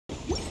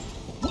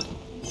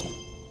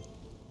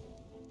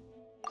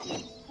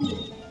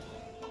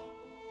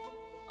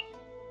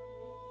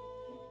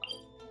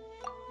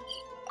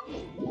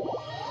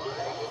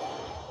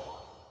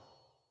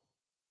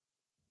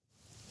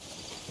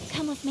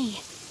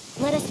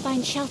Let us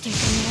find shelter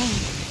from the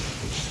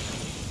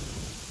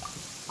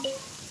rain.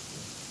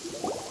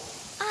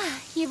 Ah,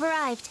 you've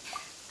arrived.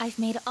 I've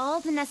made all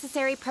the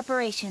necessary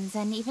preparations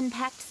and even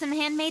packed some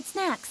handmade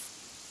snacks.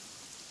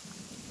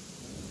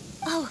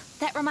 Oh,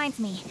 that reminds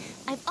me.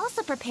 I've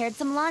also prepared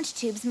some launch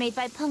tubes made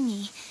by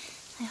Pungi.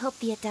 I hope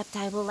the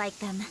Adepti will like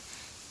them.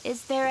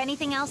 Is there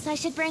anything else I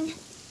should bring?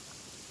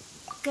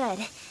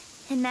 Good.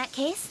 In that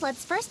case,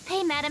 let's first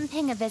pay Madame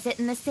Ping a visit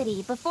in the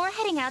city before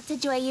heading out to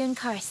Jueyun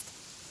Karst.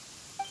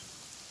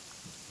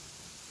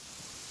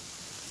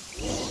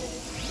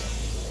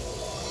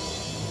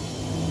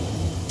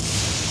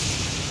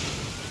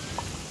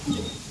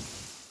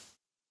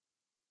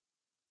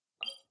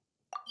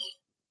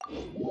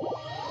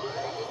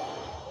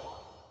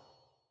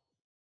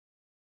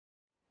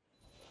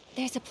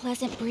 There's a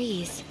pleasant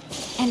breeze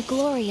and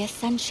glorious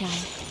sunshine.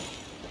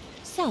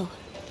 So,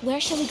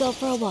 where shall we go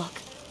for a walk?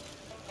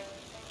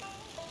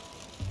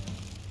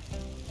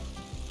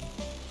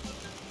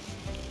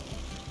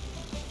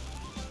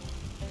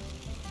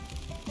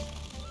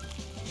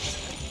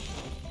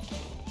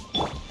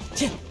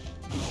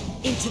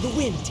 Into the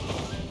wind!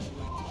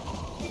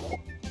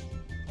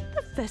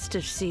 The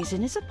festive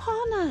season is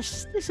upon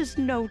us. This is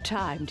no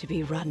time to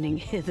be running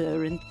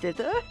hither and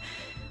thither.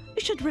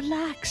 We should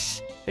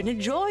relax and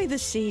enjoy the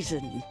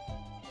season.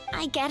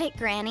 I get it,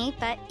 Granny,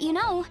 but you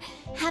know,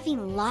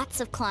 having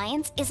lots of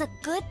clients is a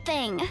good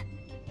thing.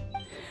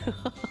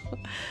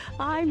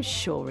 I'm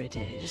sure it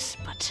is,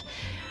 but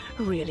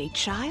really,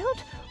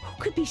 child?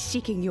 Who could be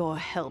seeking your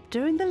help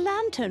during the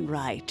lantern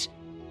rite?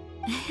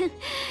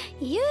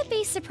 You'd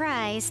be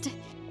surprised.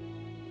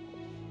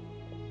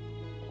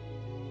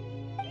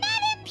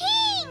 Madam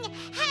Ping!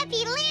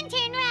 Happy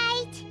Lantern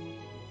Rite!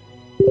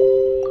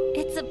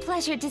 It's a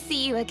pleasure to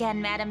see you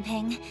again, Madam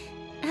Ping.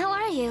 How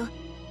are you?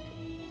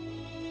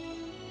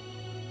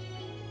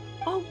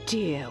 Oh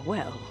dear,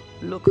 well,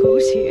 look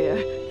who's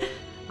here.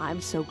 I'm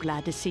so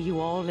glad to see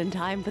you all in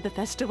time for the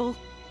festival.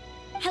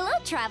 Hello,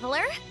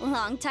 traveler.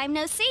 Long time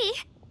no see.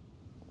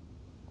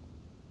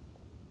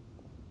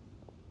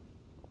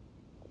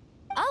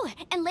 Oh,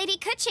 and Lady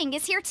Kuching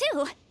is here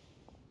too.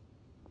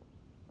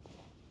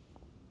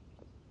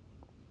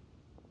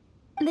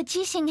 The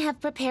Jixing have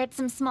prepared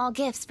some small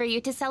gifts for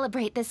you to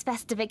celebrate this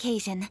festive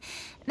occasion.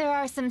 There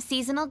are some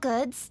seasonal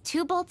goods,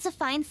 2 bolts of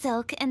fine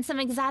silk, and some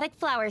exotic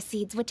flower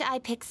seeds which I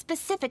picked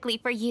specifically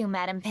for you,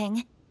 Madam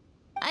Ping.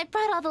 I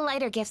brought all the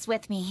lighter gifts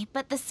with me,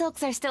 but the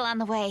silks are still on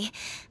the way.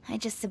 I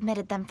just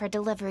submitted them for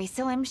delivery,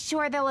 so I'm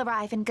sure they'll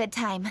arrive in good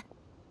time.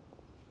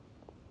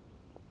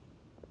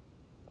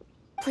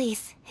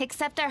 Please,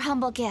 accept our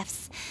humble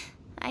gifts.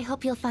 I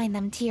hope you'll find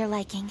them to your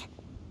liking.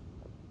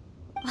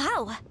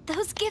 Wow,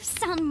 those gifts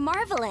sound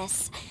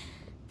marvelous.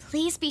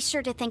 Please be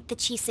sure to thank the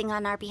Jixing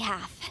on our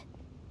behalf.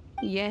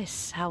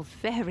 Yes, how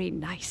very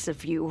nice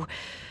of you.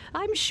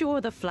 I'm sure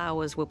the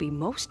flowers will be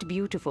most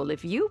beautiful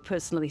if you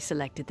personally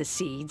selected the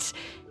seeds.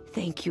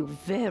 Thank you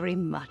very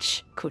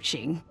much,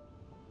 Kuching.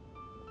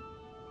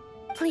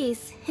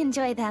 Please,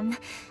 enjoy them.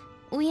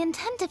 We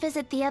intend to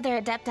visit the other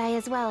Adepti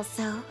as well,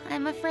 so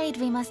I'm afraid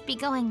we must be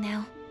going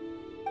now.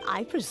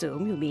 I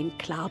presume you mean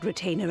Cloud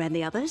Retainer and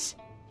the others?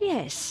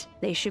 Yes,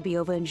 they should be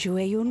over in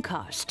Jueyun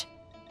Karst.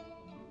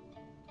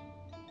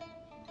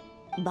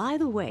 By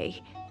the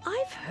way,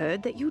 I've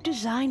heard that you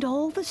designed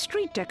all the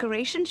street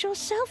decorations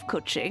yourself,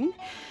 Kuching.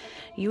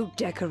 You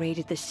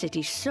decorated the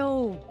city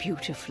so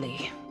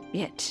beautifully,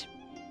 yet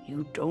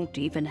you don't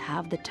even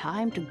have the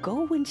time to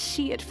go and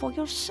see it for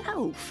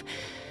yourself.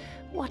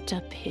 What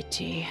a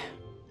pity.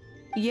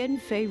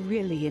 Yanfei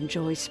really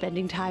enjoys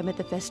spending time at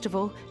the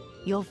festival.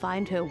 You'll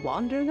find her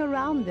wandering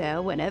around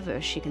there whenever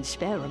she can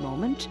spare a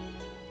moment.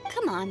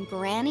 Come on,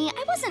 Granny.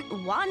 I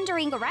wasn't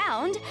wandering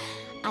around.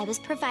 I was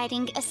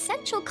providing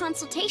essential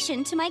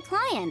consultation to my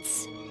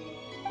clients.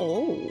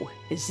 Oh,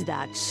 is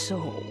that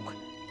so?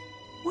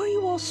 Were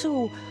you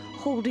also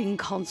holding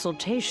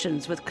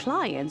consultations with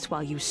clients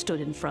while you stood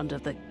in front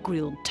of the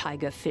grilled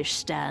tiger fish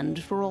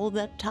stand for all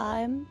that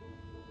time?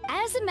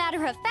 As a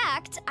matter of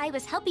fact, I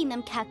was helping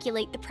them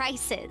calculate the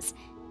prices.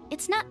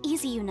 It's not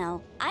easy, you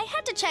know. I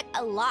had to check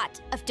a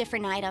lot of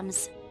different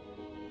items.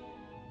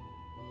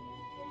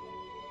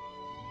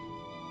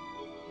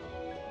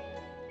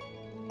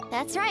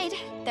 That's right.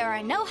 There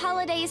are no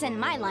holidays in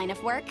my line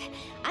of work.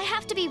 I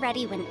have to be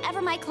ready whenever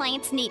my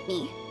clients need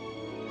me.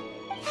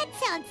 That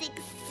sounds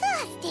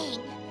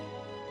exhausting.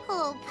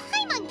 Oh,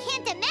 Paimon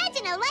can't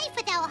imagine a life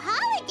without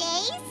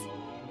holidays.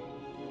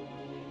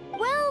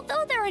 Well,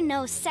 though there are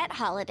no set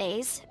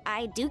holidays,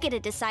 I do get to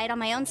decide on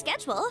my own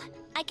schedule.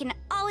 I can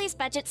always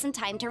budget some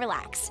time to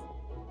relax.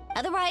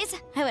 Otherwise,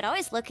 I would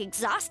always look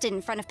exhausted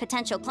in front of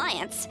potential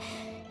clients.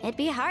 It'd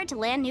be hard to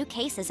land new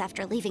cases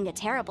after leaving a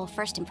terrible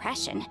first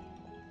impression.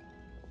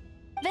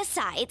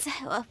 Besides,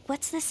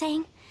 what's the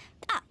saying?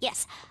 Ah,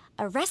 yes.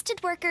 A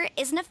rested worker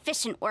is an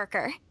efficient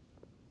worker.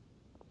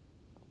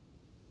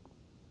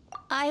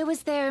 I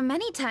was there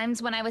many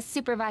times when I was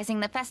supervising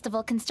the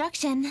festival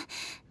construction,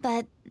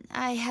 but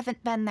I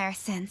haven't been there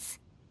since.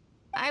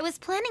 I was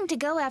planning to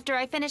go after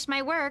I finish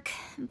my work,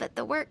 but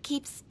the work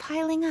keeps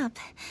piling up.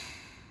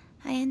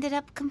 I ended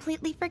up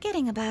completely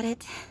forgetting about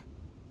it.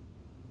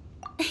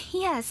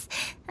 Yes,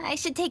 I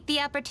should take the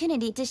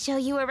opportunity to show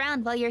you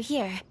around while you're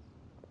here.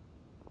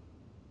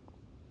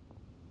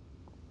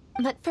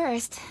 But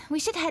first, we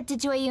should head to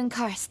Joyun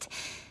Karst.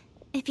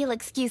 If you'll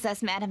excuse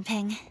us, Madam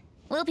Ping.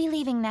 We'll be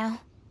leaving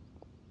now.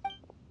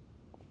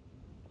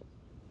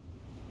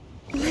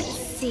 Let's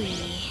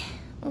see...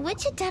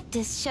 which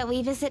Adeptus shall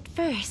we visit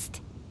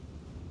first?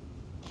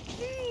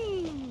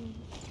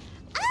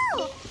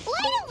 Oh!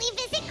 Why don't we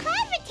visit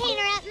Cloud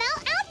Retainer at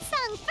Mount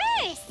Outsong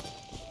first?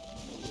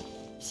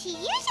 She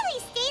usually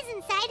stays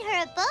inside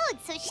her abode,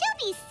 so she'll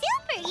be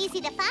super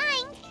easy to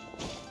find.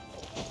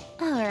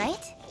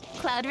 Alright.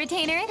 Cloud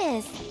Retainer it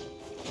is.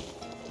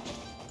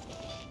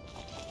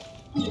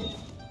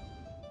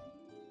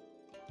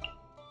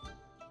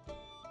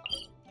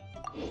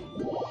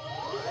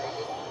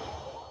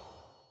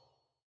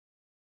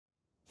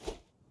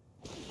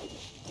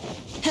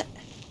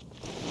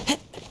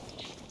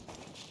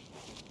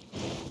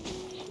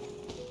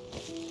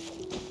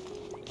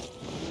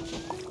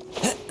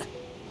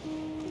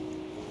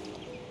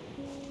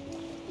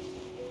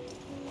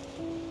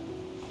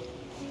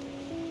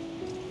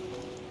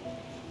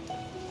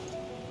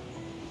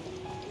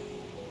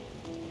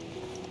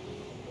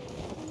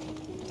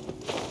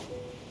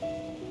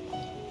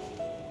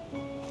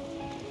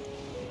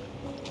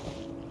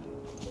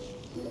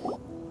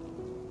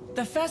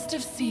 The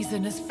festive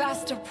season is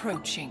fast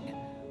approaching.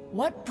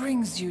 What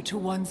brings you to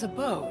one's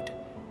abode?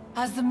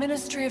 Has the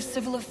Ministry of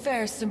Civil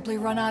Affairs simply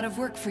run out of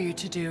work for you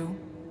to do?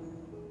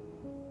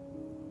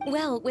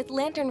 Well, with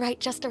Lantern Rite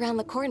just around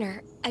the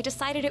corner, I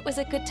decided it was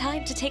a good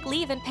time to take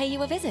leave and pay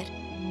you a visit.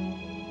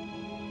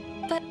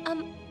 But,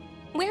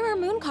 where are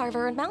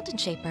Mooncarver and Mountain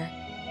Shaper?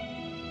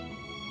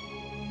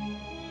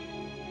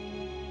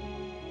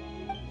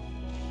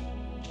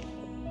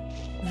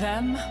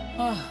 Them?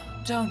 Oh,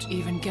 don't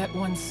even get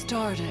one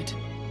started.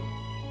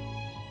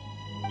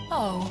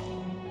 Oh,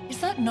 is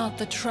that not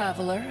the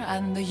Traveler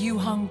and the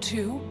Yuheng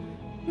too?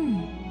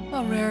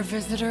 A rare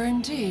visitor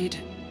indeed.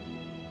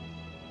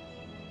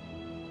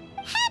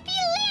 Happy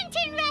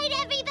Lantern Rite,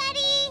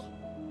 everybody!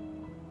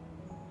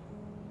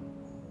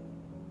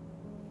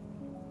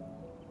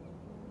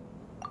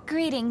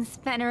 Greetings,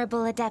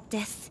 Venerable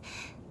Adeptus.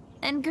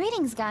 And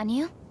greetings,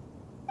 Ganyu.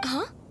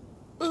 Huh?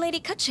 Lady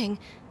Kutching,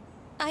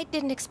 I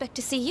didn't expect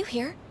to see you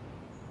here.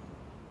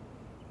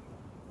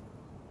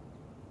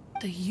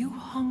 The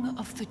Yuheng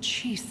of the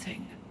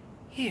Qixing.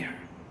 Here.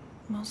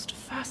 Most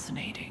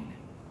fascinating.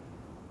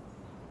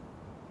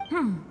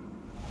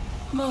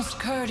 Most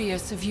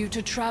courteous of you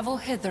to travel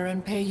hither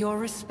and pay your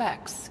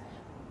respects.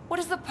 What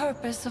is the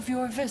purpose of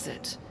your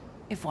visit,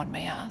 if one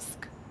may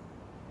ask?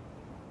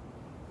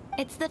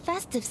 It's the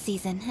festive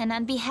season, and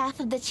on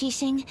behalf of the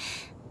Qixing,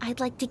 I'd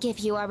like to give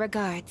you our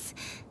regards.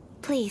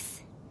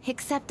 Please,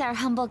 accept our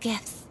humble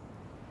gifts.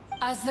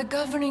 As the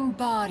governing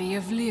body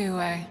of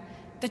Liyue,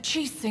 the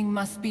Qixing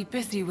must be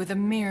busy with a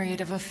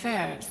myriad of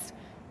affairs.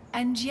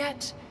 And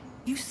yet,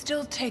 you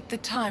still take the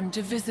time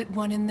to visit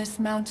one in this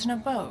mountain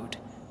abode.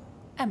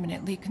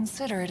 Eminently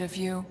considerate of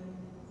you.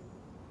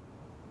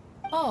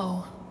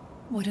 Oh,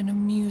 what an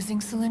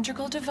amusing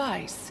cylindrical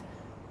device.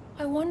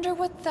 I wonder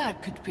what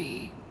that could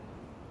be.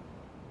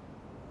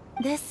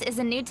 This is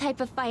a new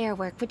type of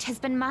firework which has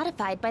been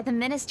modified by the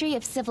Ministry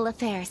of Civil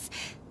Affairs.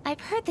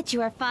 I've heard that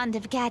you are fond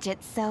of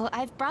gadgets, so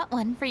I've brought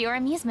one for your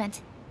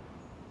amusement.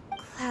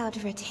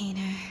 Cloud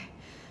Retainer.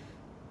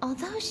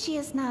 Although she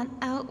is not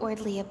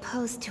outwardly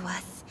opposed to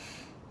us,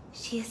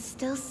 she is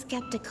still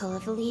skeptical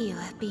of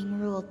Liyue being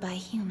ruled by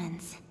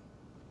humans.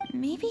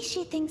 Maybe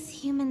she thinks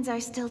humans are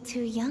still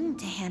too young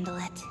to handle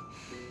it.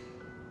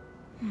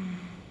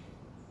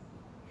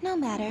 No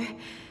matter.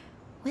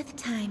 With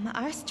time,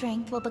 our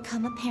strength will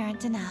become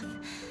apparent enough.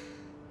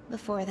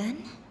 Before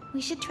then,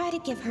 we should try to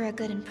give her a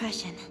good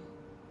impression.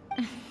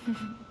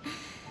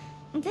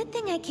 Good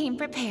thing I came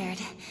prepared.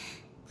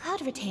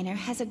 Cloud Retainer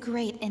has a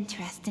great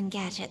interest in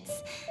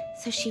gadgets,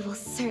 so she will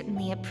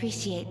certainly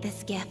appreciate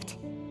this gift.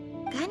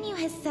 Ganyu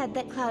has said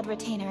that Cloud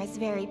Retainer is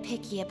very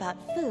picky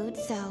about food,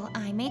 so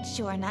I made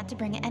sure not to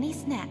bring any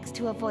snacks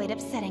to avoid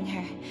upsetting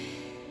her.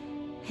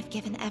 I've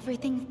given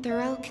everything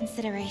thorough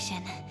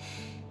consideration.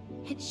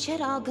 It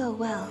should all go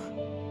well.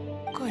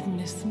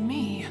 Goodness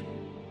me.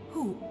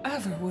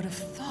 Whoever would have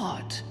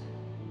thought?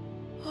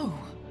 Oh,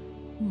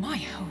 my,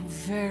 how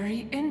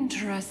very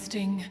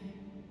interesting.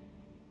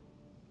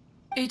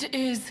 It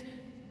is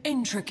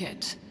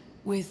intricate,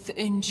 with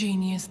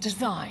ingenious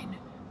design,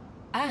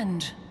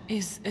 and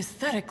is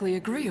aesthetically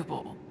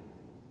agreeable.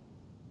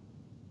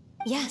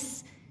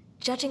 Yes.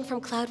 Judging from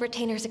Cloud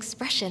Retainer's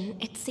expression,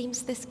 it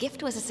seems this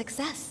gift was a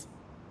success.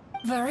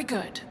 Very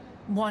good.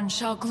 One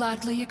shall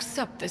gladly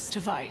accept this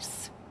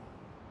device.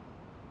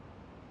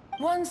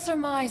 One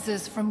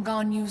surmises from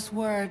Ganyu's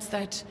words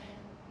that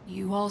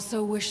you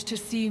also wish to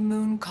see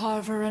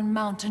Mooncarver and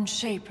Mountain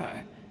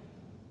Shaper.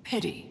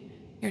 Pity.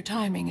 Your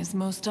timing is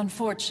most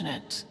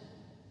unfortunate.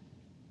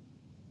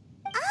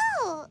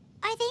 Oh,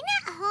 are they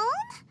not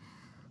home?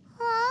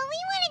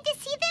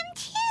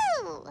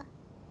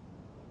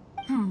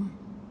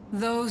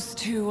 Those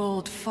two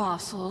old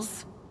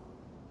fossils.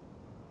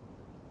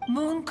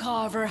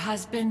 Mooncarver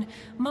has been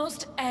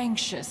most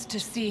anxious to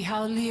see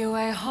how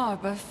Liyue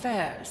Harbor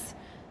fares,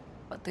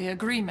 but the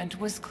agreement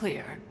was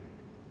clear.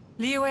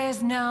 Liyue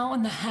is now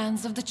in the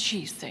hands of the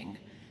Qixing,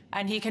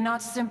 and he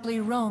cannot simply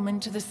roam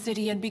into the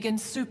city and begin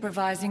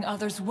supervising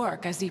others'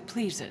 work as he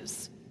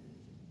pleases.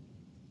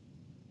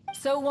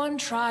 So one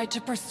tried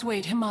to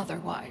persuade him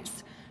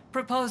otherwise,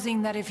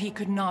 proposing that if he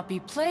could not be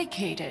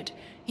placated,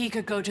 he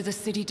could go to the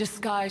city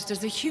disguised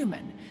as a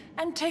human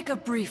and take a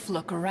brief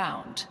look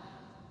around.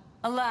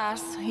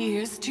 Alas, he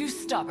is too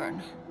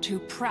stubborn, too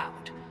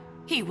proud.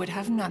 He would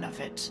have none of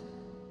it.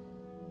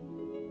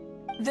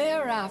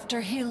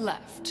 Thereafter he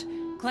left,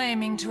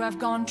 claiming to have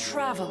gone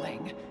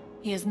traveling.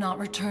 He has not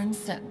returned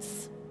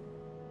since.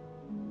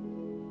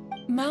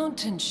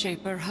 Mountain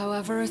Shaper,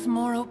 however, is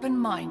more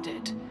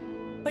open-minded.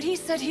 But he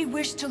said he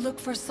wished to look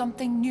for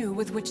something new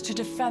with which to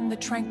defend the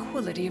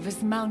tranquility of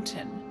his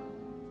mountain.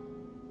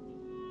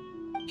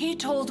 He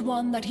told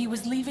one that he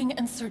was leaving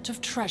in search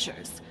of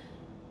treasures,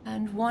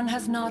 and one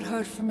has not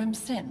heard from him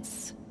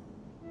since.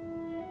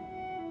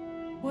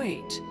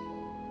 Wait.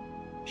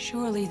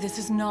 Surely this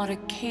is not a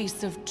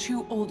case of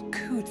two old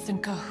coots in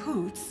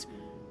cahoots,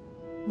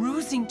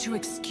 rusing to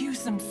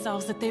excuse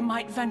themselves that they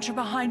might venture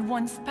behind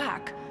one's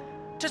back,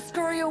 to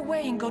scurry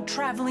away and go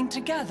traveling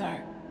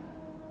together.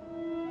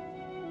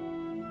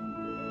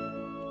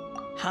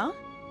 Huh?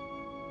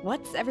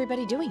 What's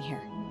everybody doing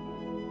here?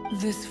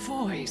 This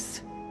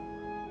voice...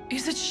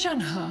 is it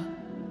Shenhe?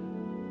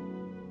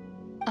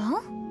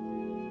 Oh?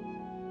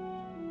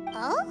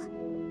 Oh?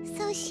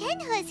 So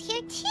Shenhe's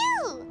here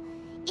too!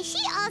 Is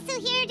she also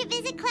here to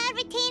visit Cloud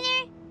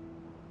Retainer?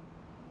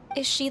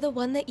 Is she the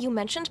one that you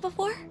mentioned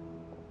before?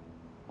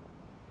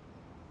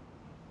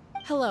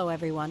 Hello,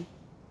 everyone.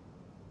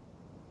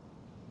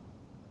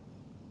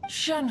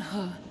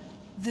 Shenhe,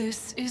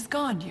 this is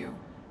Ganyu.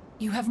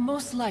 You have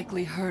most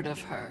likely heard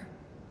of her.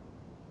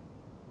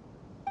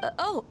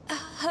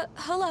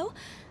 Hello.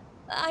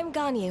 I'm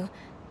Ganyu.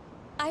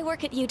 I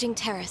work at Yujing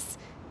Terrace.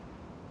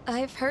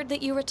 I've heard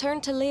that you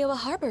returned to Liyue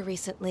Harbor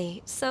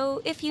recently,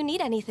 so if you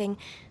need anything,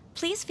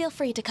 please feel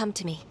free to come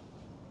to me.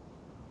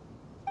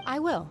 I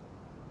will.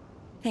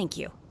 Thank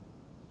you.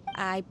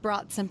 I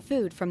brought some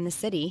food from the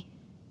city.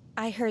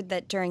 I heard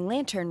that during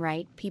Lantern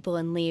Rite, people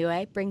in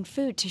Liyue bring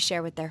food to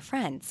share with their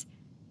friends.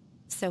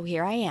 So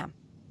here I am.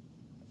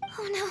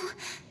 Oh no,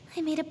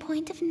 I made a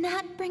point of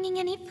not bringing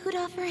any food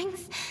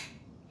offerings.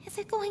 Is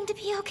it going to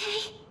be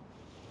okay?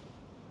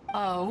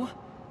 Oh?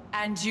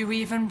 And you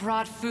even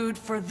brought food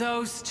for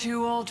those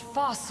two old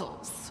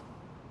fossils?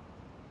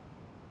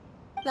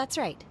 That's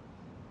right.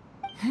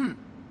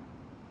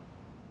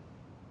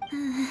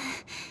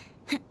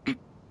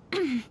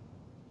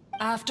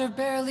 After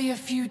barely a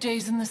few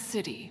days in the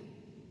city,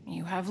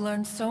 you have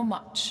learned so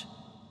much.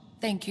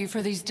 Thank you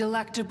for these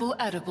delectable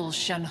edibles,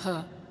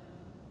 Shenhe.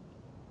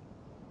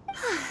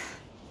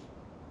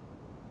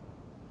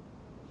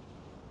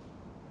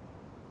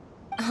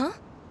 Huh?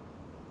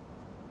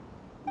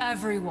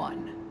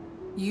 Everyone,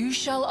 you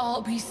shall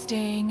all be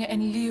staying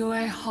in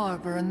Liyue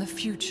Harbor in the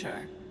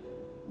future.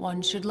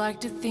 One should like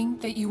to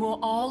think that you will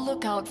all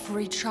look out for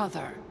each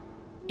other.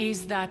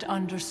 Is that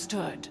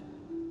understood?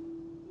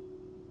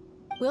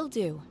 Will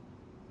do.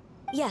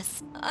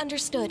 Yes,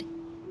 understood.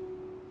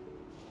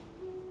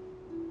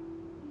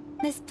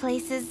 This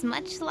place is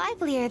much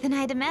livelier than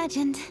I'd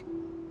imagined.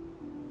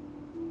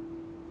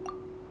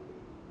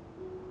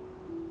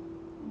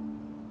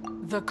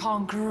 The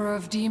Conqueror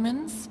of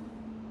Demons?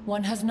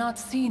 One has not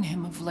seen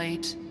him of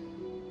late.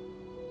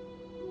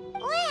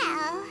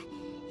 Well,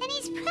 then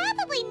he's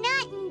probably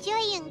not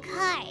enjoying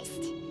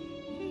Karst.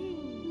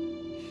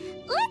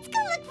 Let's go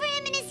look for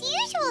him in his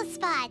usual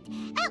spot,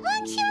 at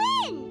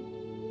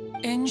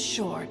Wangshu. In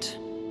short,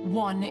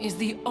 one is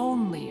the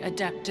only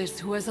Adeptus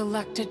who has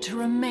elected to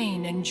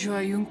remain in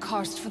Joyun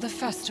Karst for the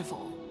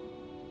festival.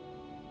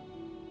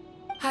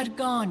 Had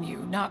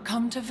Ganyu not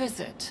come to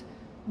visit,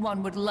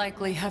 one would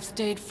likely have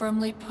stayed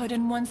firmly put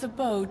in one's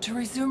abode to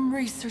resume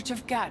research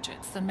of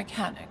gadgets and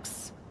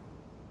mechanics.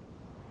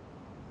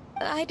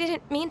 I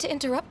didn't mean to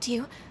interrupt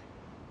you.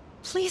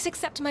 Please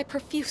accept my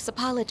profuse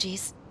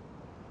apologies.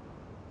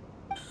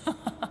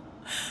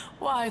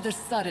 Why the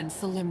sudden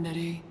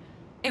solemnity?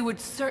 It would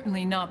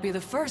certainly not be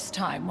the first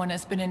time one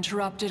has been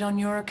interrupted on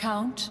your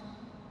account.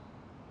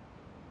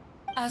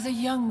 As a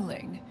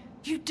youngling,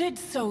 you did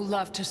so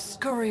love to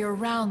scurry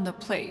around the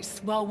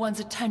place while one's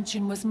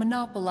attention was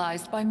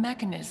monopolized by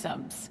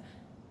mechanisms.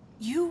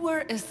 You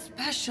were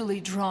especially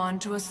drawn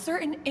to a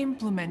certain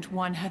implement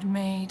one had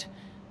made.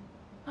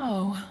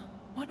 Oh,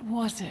 what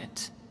was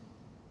it?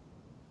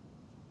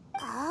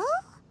 Oh?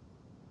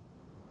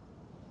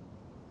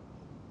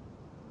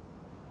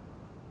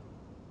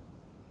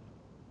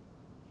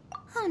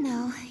 Oh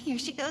no, here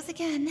she goes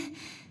again.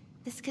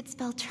 This could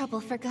spell trouble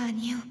for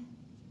Ganyu.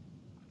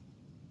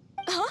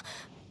 Huh?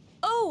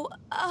 Oh,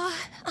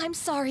 I'm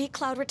sorry,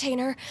 Cloud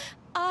Retainer.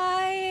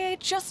 I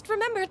just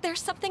remembered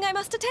there's something I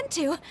must attend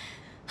to.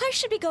 I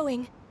should be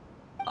going.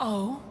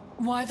 Oh,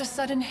 why the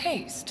sudden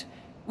haste?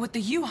 With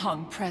the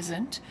Yuhang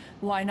present,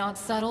 why not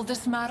settle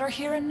this matter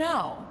here and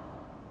now?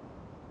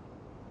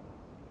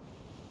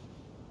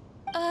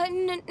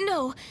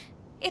 No.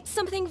 It's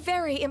something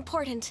very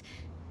important.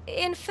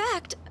 In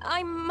fact,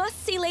 I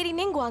must see Lady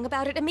Ningguang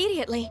about it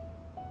immediately.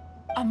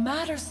 A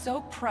matter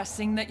so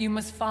pressing that you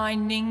must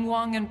find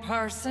Ningguang in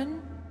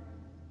person?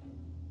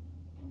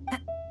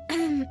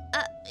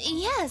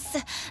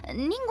 Yes.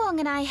 Ningguang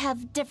and I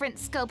have different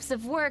scopes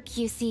of work,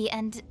 you see,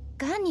 and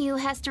Ganyu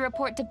has to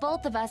report to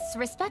both of us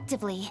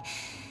respectively.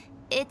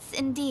 It's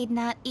indeed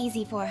not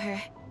easy for her.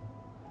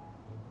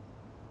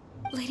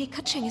 Lady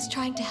Keqing is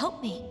trying to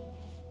help me.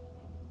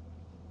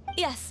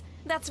 Yes,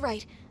 that's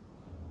right.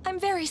 I'm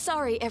very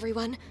sorry,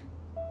 everyone.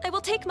 I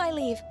will take my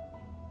leave.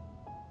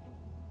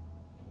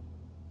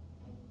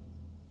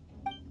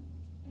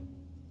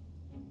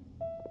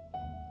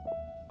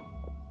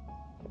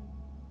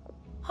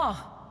 Huh.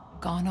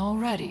 Gone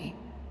already.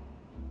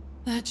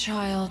 That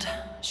child,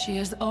 she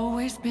has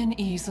always been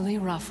easily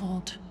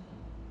ruffled.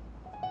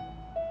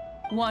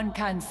 One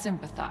can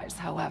sympathize,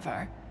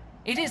 however.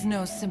 It is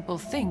no simple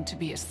thing to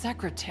be a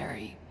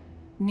secretary.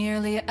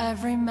 Nearly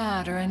every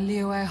matter in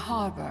Liyue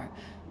Harbor,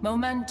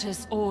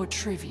 momentous or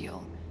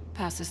trivial,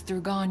 passes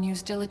through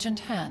Ganyu's diligent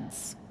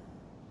hands.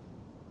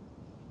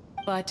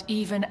 But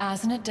even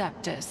as an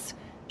adeptus,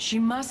 she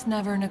must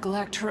never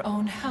neglect her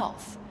own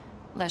health,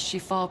 lest she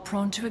fall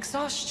prone to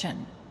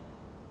exhaustion.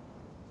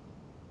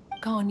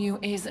 Ganyu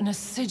is an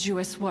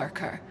assiduous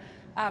worker,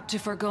 apt to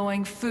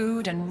forgoing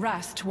food and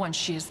rest once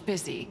she is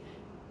busy.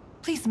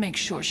 Please make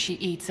sure she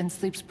eats and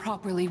sleeps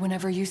properly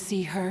whenever you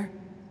see her.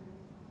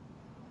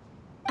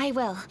 I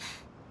will.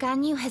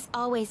 Ganyu has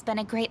always been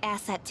a great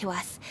asset to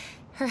us.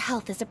 Her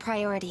health is a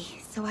priority,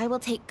 so I will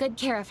take good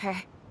care of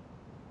her.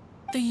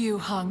 The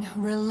Yuhang,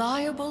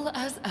 reliable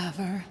as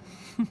ever.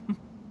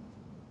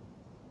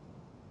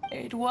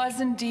 It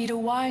was indeed a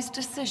wise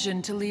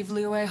decision to leave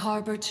Liyue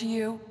Harbor to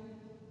you.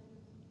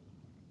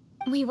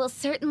 We will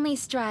certainly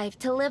strive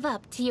to live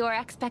up to your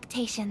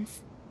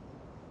expectations.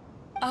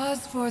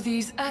 As for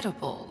these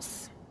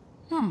edibles,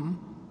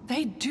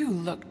 they do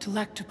look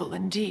delectable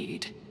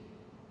indeed.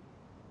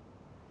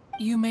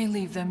 You may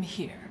leave them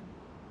here.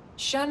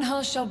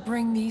 Shenhe shall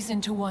bring these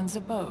into one's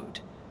abode,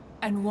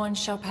 and one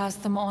shall pass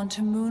them on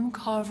to Moon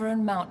Carver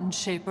and Mountain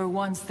Shaper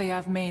once they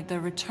have made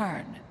their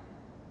return.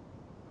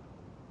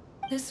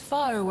 This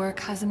firework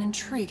has an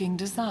intriguing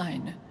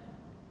design.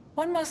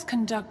 One must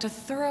conduct a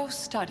thorough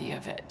study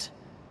of it.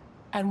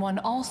 And one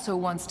also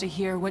wants to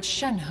hear what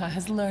Shenhe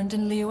has learned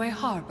in Liyue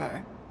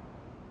Harbor.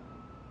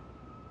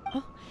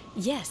 Oh,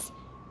 yes.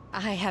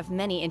 I have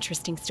many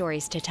interesting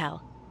stories to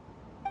tell.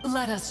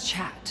 Let us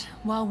chat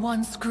while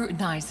one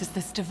scrutinizes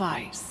this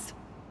device.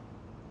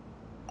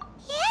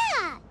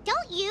 Yeah,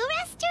 don't you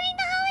rest during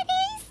the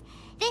holidays?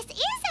 This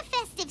is a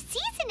festive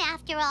season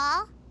after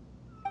all.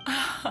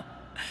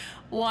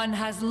 One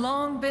has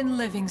long been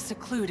living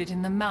secluded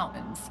in the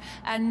mountains,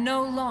 and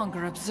no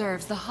longer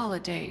observes the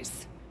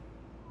holidays.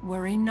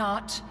 Worry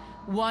not,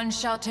 one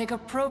shall take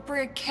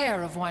appropriate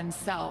care of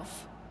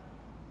oneself.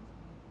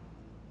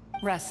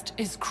 Rest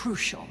is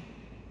crucial.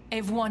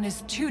 If one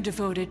is too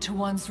devoted to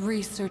one's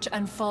research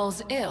and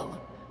falls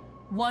ill,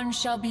 one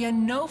shall be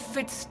in no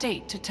fit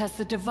state to test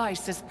the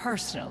devices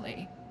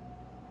personally.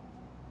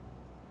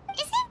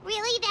 Is it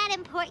really that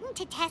important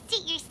to test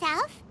it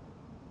yourself?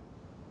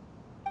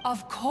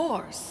 Of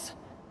course.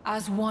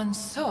 As one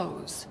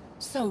sows,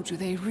 so do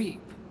they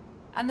reap.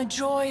 And the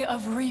joy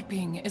of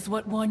reaping is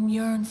what one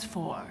yearns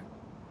for.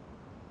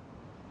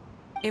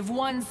 If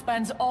one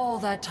spends all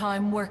that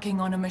time working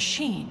on a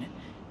machine,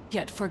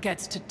 yet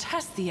forgets to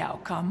test the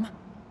outcome,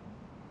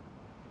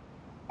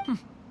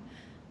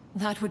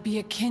 that would be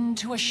akin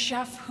to a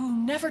chef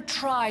who never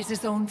tries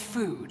his own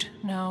food,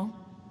 no?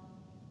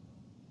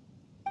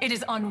 It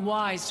is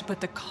unwise to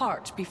put the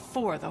cart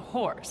before the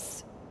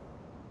horse.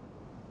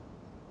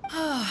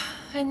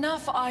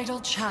 Enough idle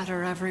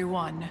chatter,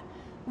 everyone.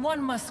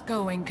 One must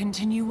go and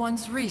continue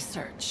one's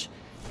research.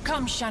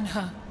 Come,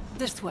 Shenhe,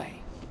 this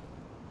way.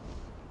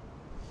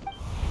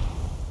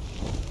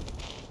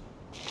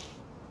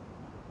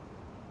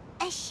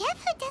 A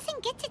chef who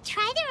doesn't get to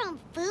try their own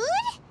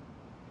food?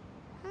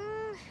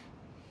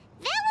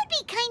 That would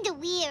be kinda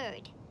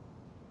weird.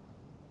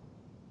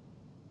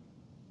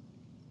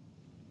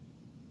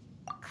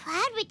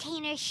 Cloud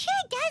Retainer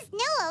sure does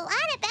know a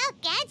lot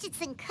about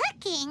gadgets and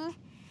cooking.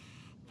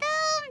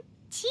 Though,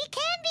 she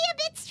can be a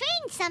bit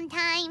strange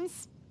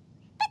sometimes.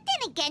 But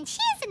then again,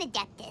 she is an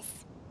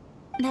adeptus.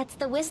 That's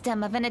the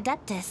wisdom of an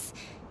adeptus.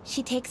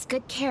 She takes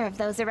good care of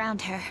those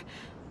around her.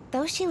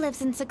 Though she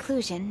lives in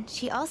seclusion,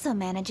 she also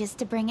manages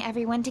to bring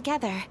everyone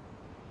together.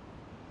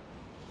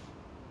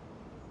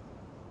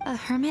 A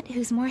hermit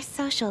who's more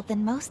social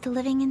than most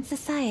living in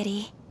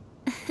society.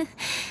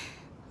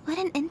 What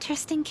an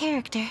interesting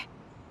character.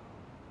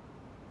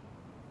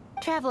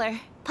 Traveler,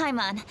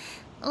 Paimon,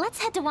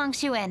 let's head to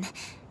Wangshuin.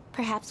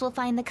 Perhaps we'll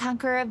find the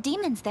Conqueror of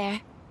Demons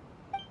there.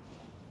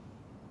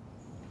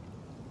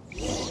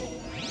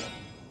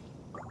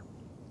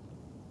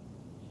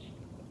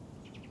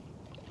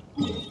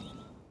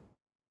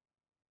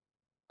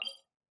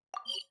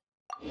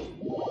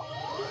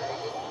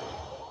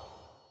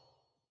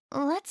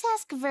 let's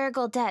ask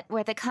Virgildet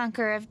where the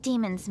Conqueror of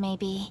Demons may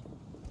be.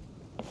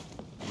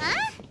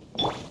 Huh?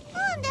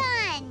 Hold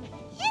on.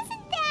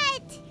 Isn't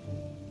that...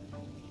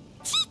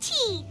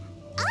 Chi-Chi!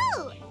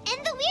 Oh,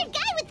 and the weird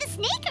guy with the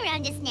snake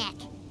around his neck.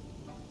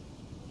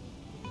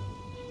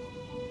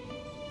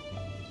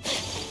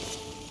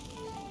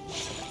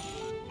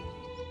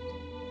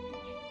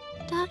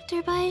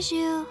 Dr.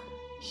 Baiju,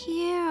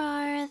 here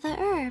are the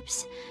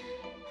herbs.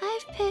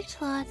 I've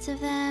picked lots of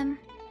them.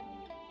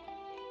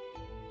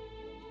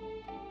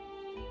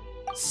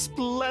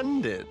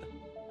 Splendid!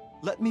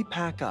 Let me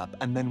pack up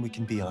and then we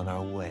can be on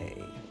our way.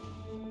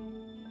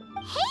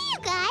 Hey, you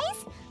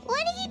guys! What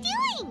are you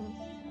doing?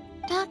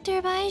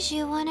 Dr.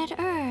 Baiju wanted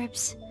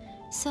herbs,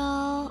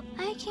 so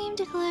I came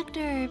to collect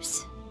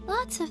herbs.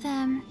 Lots of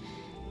them.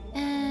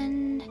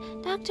 And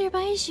Dr.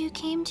 Baiju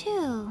came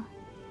too.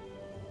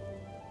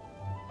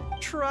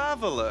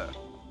 Traveler!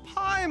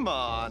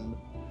 Paimon!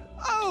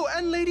 Oh,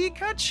 and Lady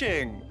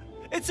Kutching!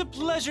 It's a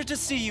pleasure to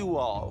see you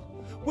all.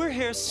 We're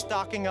here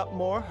stocking up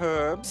more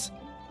herbs.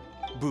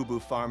 Boo Boo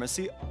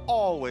Pharmacy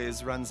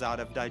always runs out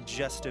of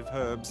digestive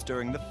herbs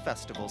during the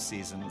festival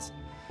seasons.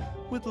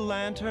 With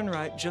Lantern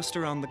Rite just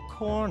around the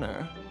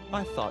corner,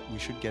 I thought we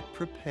should get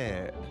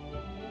prepared.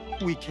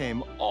 We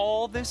came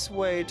all this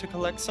way to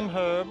collect some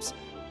herbs,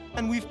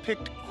 and we've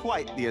picked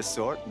quite the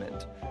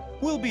assortment.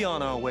 We'll be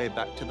on our way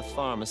back to the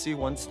pharmacy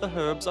once the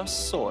herbs are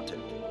sorted.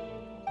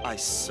 I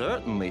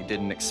certainly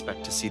didn't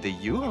expect to see the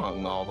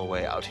Yuhong all the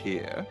way out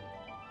here.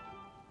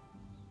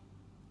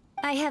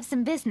 I have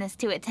some business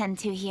to attend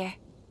to here.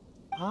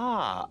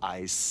 Ah,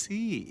 I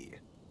see.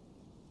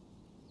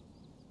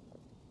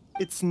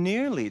 It's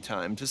nearly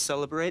time to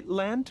celebrate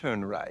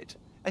Lantern Rite,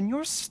 and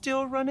you're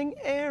still running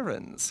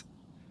errands.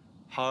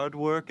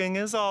 Hardworking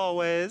as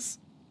always.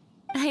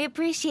 I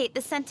appreciate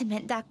the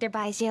sentiment, Dr.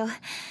 Baiju.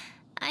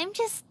 I'm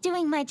just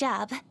doing my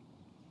job.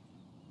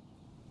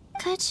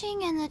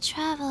 Kutching and the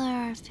Traveler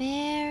are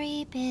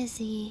very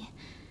busy.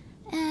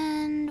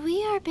 And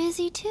we are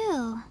busy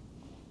too.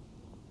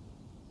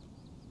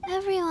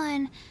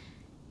 Everyone,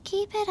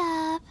 keep it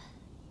up.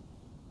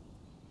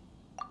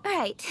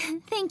 Right.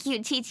 Thank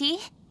you, Chi-Chi.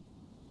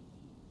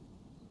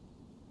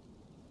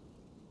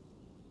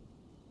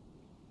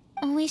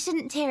 We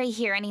shouldn't tarry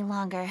here any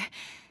longer.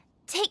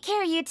 Take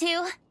care, you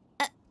two.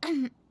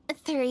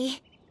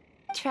 3.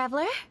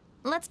 Traveler,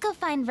 let's go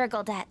find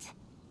Virgildet.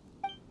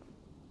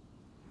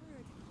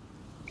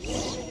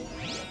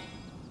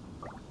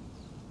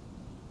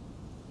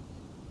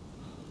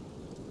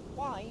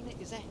 Wine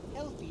is a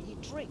healthy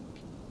drink.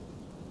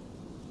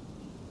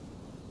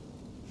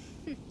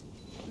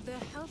 The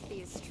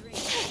healthiest drink.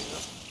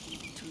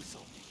 Too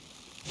salty.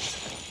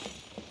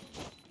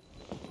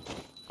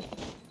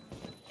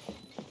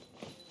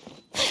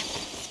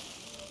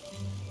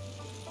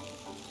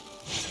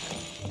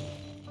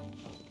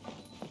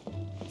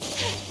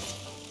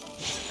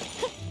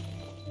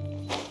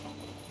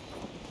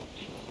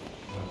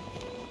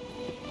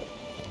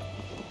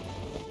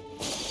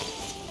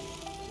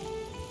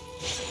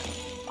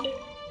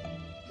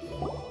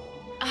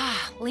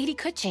 Lady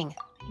Kutching,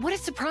 what a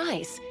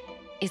surprise!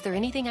 Is there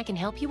anything I can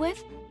help you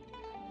with?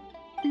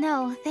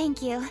 No,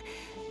 thank you.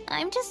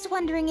 I'm just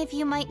wondering if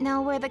you might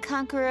know where the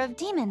Conqueror of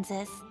Demons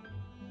is.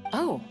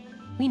 Oh,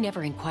 we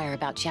never inquire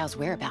about Xiao's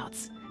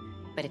whereabouts.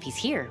 But if he's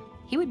here,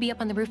 he would be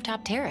up on the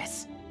rooftop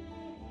terrace.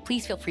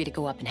 Please feel free to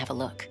go up and have a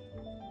look.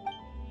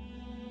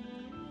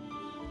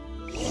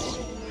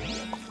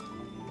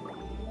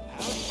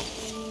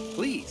 Howdy.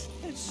 Please,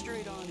 head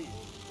straight on in.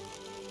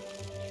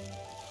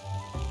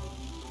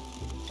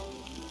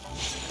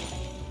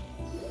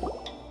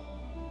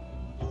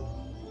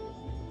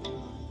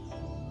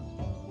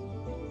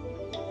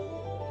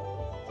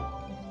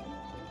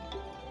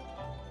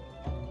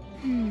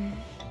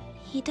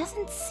 He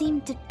doesn't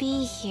seem to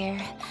be here.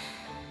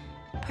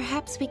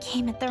 Perhaps we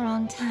came at the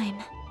wrong time.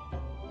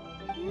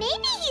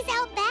 Maybe he's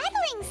out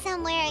battling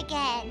somewhere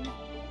again.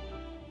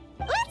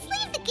 Let's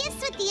leave the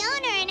gifts with the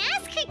owner and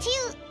ask her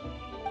to...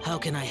 How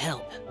can I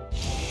help?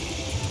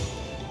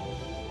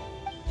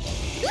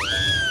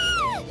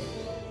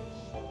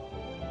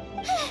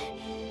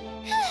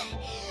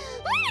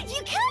 Where did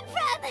you come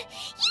from?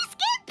 You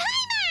scared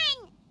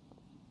Paimon!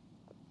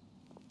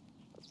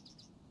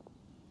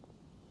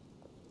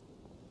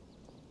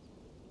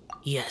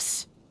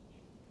 Yes.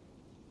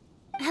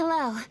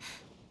 Hello,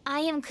 I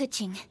am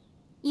Kutching,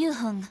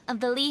 Yuhong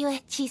of the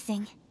Liyue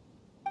Chising.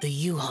 The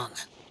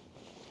Yuhong.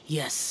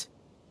 Yes.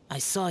 I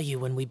saw you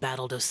when we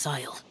battled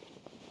Osail.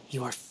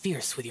 You are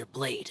fierce with your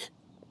blade.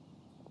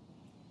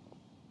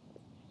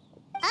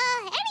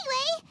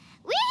 Anyway,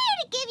 we're here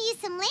to give you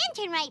some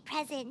Lantern Rite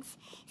presents.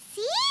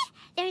 See?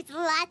 There's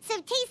lots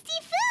of tasty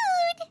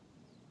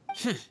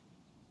food!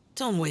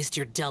 Don't waste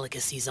your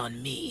delicacies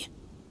on me.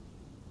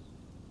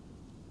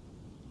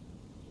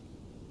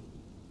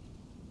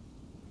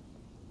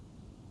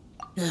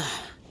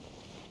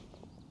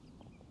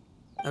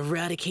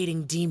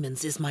 Eradicating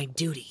demons is my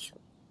duty.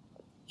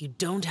 You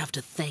don't have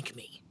to thank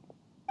me.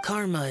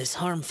 Karma is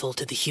harmful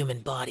to the human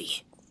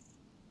body.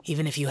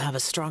 Even if you have a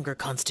stronger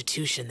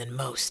constitution than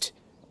most,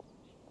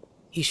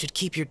 You should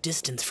keep your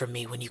distance from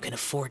me when you can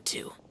afford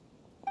to.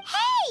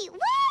 Hey,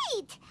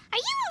 wait! Are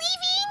you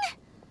leaving?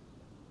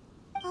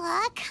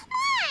 Aw, come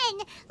on!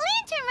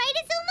 Lantern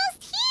Rite is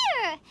almost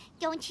here!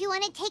 Don't you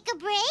want to take a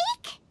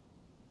break?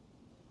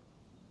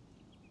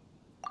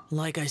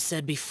 Like I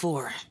said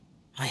before,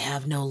 I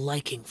have no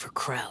liking for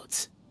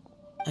crowds.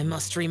 I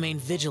must remain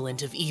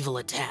vigilant of evil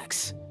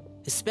attacks,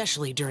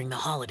 especially during the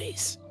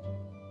holidays.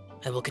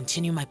 I will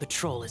continue my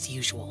patrol as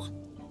usual.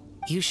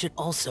 You should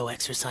also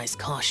exercise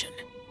caution.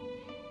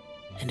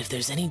 And if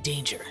there's any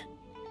danger...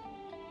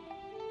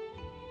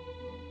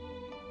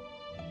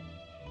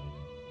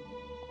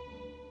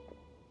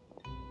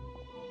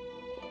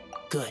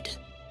 Good.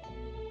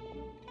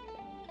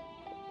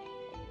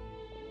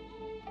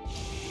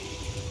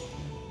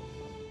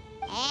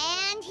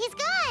 And he's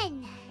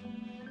gone!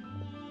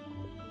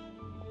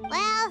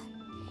 Well,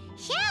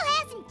 Xiao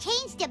hasn't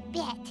changed a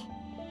bit.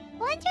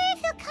 Wonder if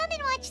he'll come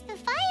and watch the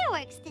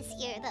fireworks this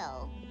year,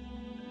 though.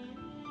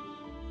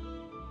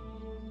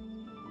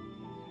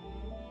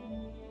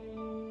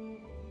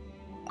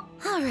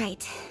 All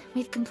right,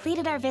 we've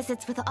completed our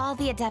visits with all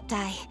the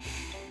Adepti.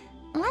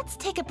 Let's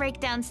take a break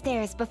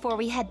downstairs before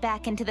we head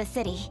back into the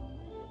city.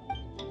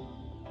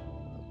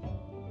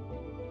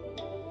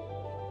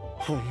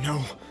 Oh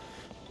no!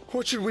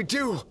 What should we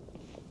do?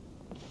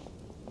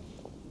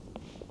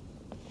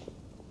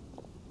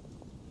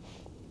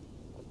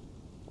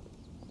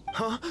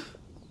 Huh?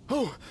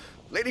 Oh,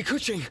 Lady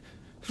Kuching!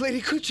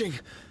 Lady Kuching!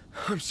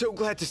 I'm so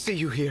glad to see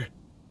you here.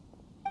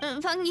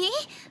 Feng Yi?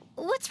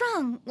 What's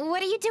wrong?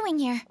 What are you doing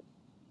here?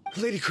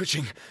 Lady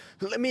Kuching,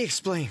 let me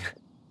explain.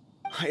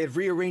 I had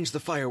rearranged the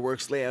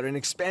fireworks layout and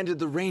expanded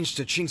the range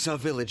to Qingsa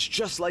Village,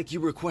 just like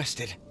you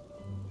requested.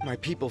 My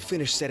people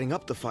finished setting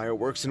up the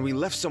fireworks and we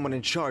left someone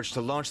in charge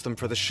to launch them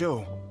for the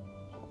show.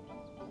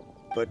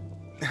 But...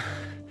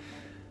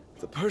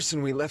 the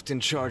person we left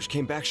in charge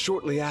came back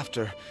shortly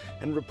after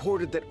and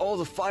reported that all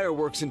the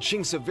fireworks in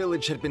Qingsa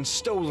Village had been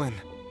stolen.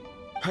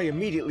 I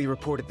immediately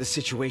reported the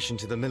situation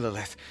to the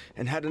Millelith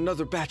and had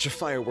another batch of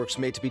fireworks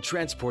made to be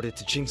transported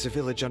to Qingsa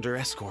Village under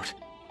escort.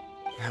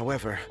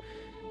 However,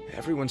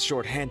 everyone's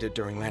short-handed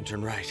during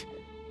Lantern Rite.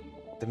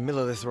 The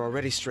Millelith are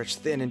already stretched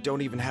thin and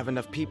don't even have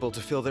enough people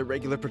to fill their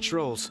regular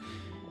patrols.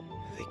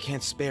 They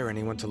can't spare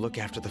anyone to look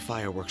after the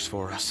fireworks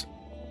for us.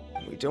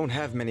 We don't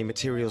have many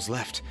materials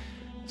left,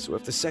 so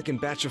if the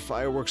second batch of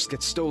fireworks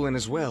gets stolen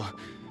as well,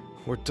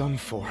 we're done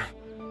for.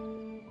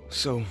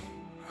 So,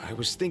 I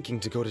was thinking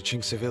to go to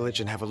Qingsa Village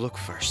and have a look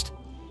first.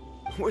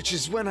 Which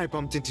is when I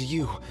bumped into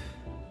you.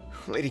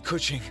 Lady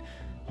Kuching,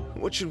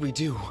 what should we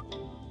do?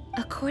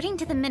 According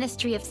to the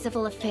Ministry of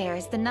Civil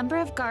Affairs, the number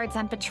of guards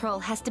on patrol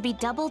has to be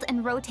doubled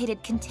and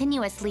rotated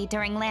continuously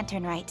during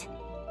Lantern Rite.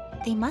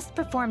 They must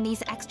perform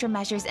these extra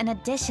measures in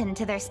addition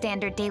to their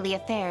standard daily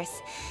affairs.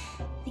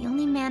 The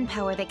only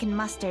manpower they can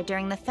muster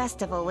during the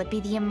festival would be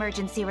the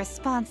emergency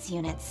response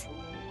units.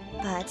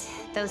 But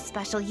those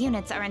special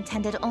units are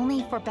intended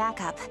only for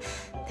backup.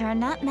 There are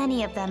not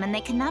many of them and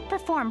they cannot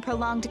perform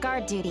prolonged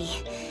guard duty.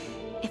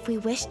 If we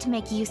wish to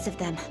make use of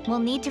them, we'll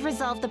need to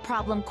resolve the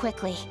problem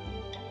quickly.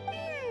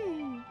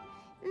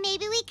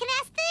 Maybe we can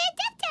ask the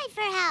Adepti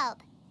for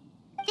help.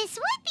 This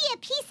would be a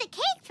piece of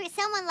cake for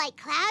someone like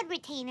Cloud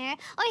Retainer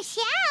or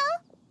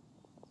Xiao.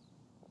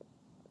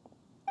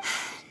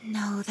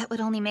 No, that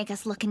would only make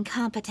us look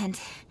incompetent.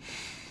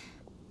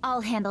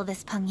 I'll handle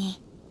this, Peng Yi.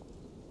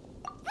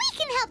 We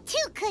can help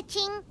too,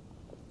 Kuching.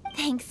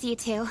 Thanks, you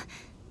two.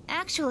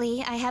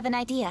 Actually, I have an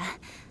idea.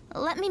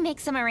 Let me make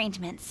some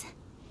arrangements.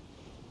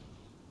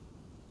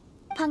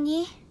 Peng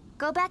Yi,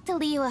 go back to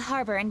Liyue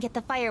Harbor and get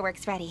the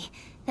fireworks ready.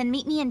 Then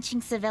meet me in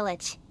Qingsa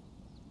Village.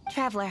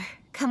 Traveler,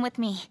 come with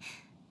me.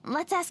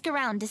 Let's ask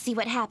around to see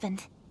what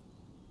happened.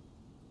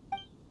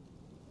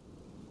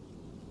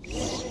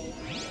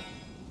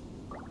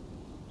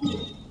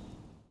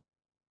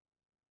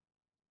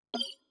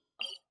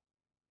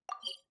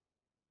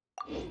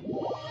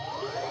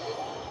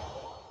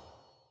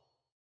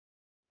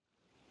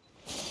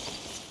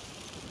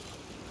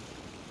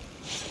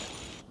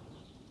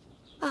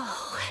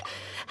 Oh,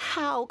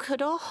 how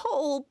could a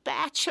whole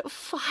batch of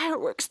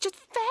fireworks just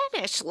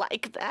vanish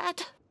like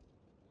that?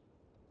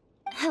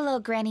 Hello,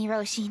 Granny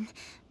Roshin.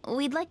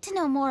 We'd like to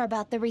know more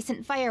about the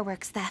recent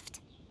fireworks theft.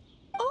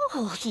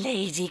 Oh,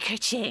 Lady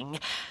Kuching,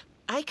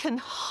 I can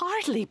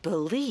hardly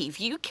believe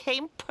you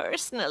came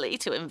personally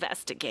to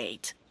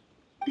investigate.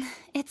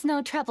 It's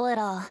no trouble at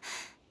all.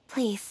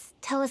 Please,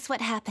 tell us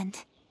what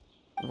happened.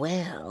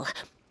 Well,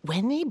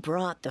 when they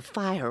brought the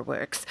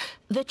fireworks,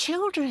 the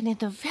children in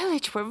the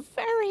village were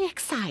very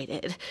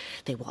excited.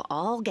 They were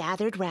all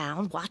gathered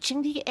round,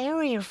 watching the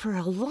area for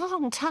a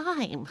long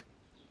time.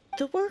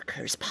 The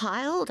workers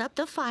piled up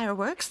the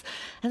fireworks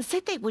and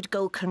said they would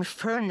go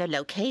confirm the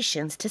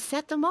locations to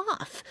set them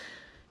off.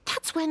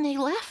 That's when they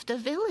left the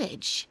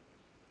village.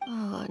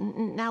 Oh,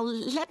 now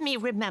let me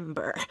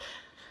remember.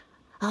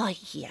 Ah,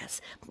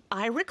 yes,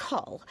 I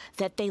recall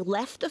that they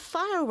left the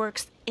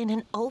fireworks in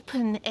an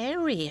open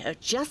area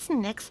just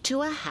next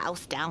to a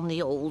house down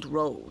the old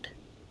road.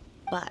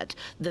 But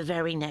the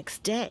very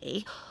next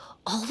day,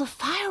 All the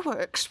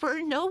fireworks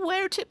were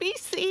nowhere to be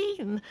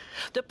seen.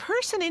 The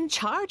person in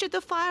charge of the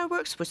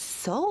fireworks was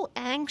so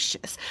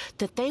anxious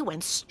that they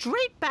went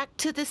straight back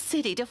to the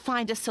city to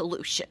find a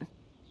solution.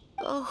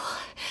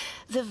 Oh,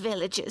 the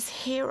villagers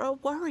here are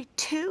worried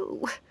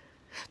too.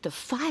 The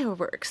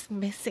fireworks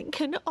missing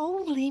can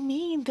only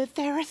mean that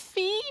there are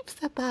thieves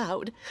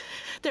about.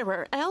 There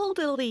are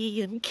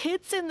elderly and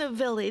kids in the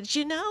village,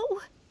 you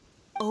know.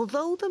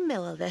 Although the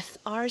Millilith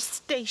are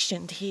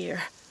stationed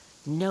here,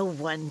 no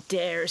one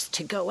dares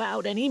to go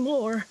out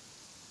anymore.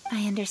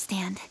 I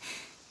understand.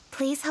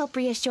 Please help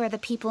reassure the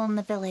people in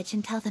the village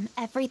and tell them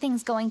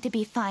everything's going to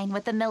be fine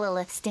with the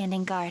Millilith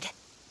standing guard.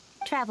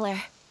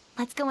 Traveler,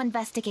 let's go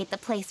investigate the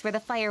place where the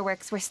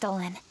fireworks were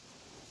stolen.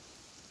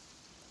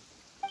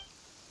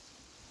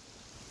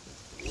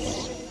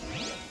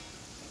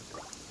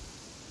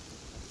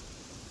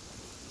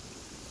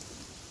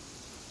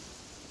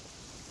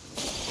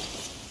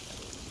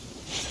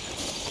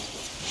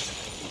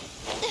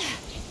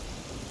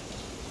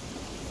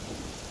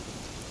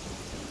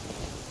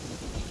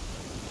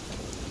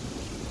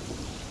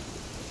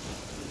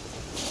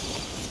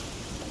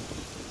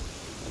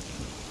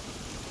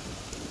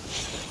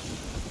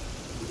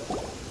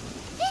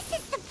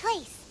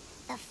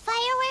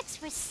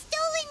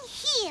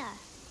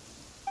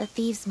 The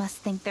thieves must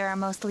think there are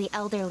mostly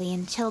elderly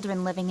and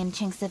children living in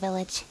Chinxa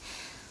village,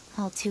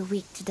 all too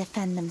weak to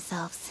defend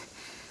themselves.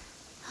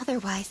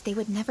 Otherwise, they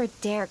would never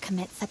dare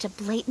commit such a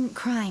blatant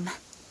crime.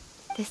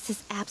 This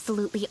is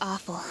absolutely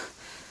awful.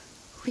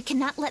 We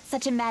cannot let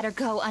such a matter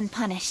go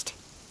unpunished.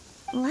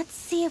 Let's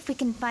see if we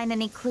can find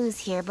any clues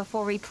here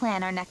before we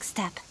plan our next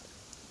step.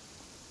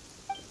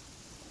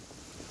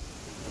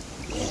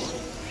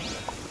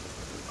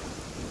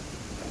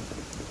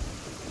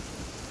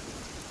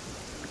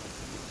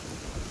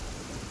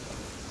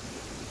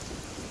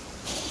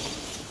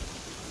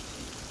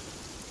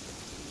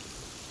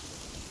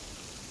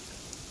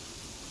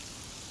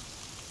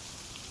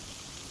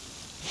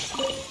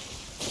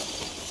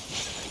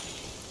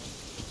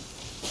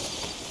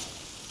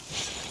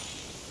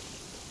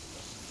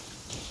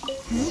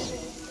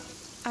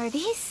 Are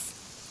these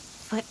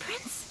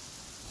footprints?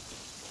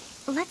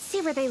 Let's see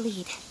where they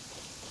lead.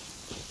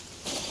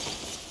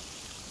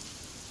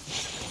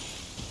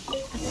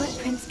 The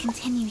footprints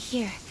continue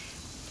here.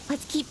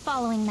 Let's keep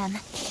following them.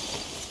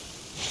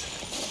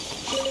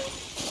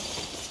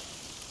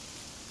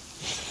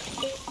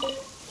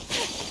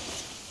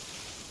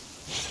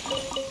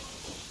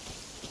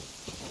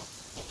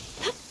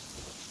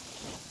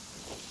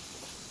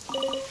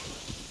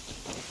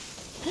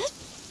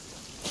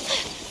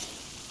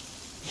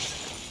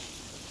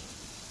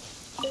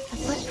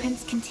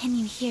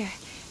 Continue here.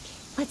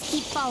 Let's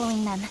keep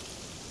following them.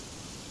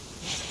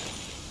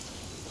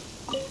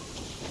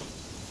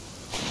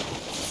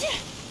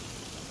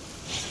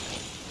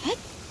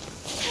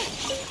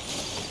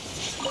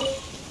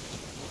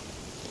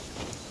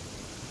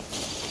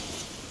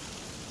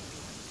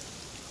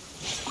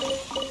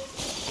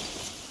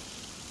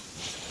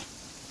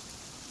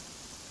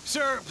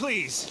 Sir,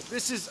 please.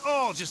 This is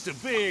all just a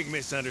big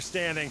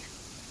misunderstanding.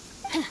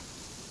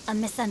 A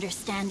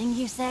misunderstanding,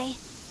 you say?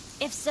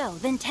 If so,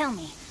 then tell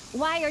me,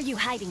 why are you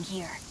hiding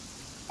here?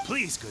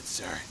 Please, good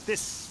sir.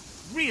 This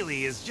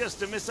really is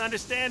just a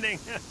misunderstanding.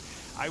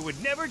 I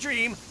would never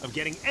dream of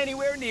getting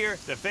anywhere near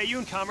the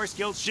Feiyun Commerce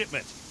Guild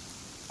shipment.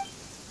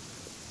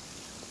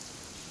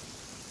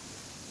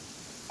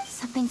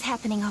 Something's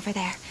happening over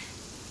there.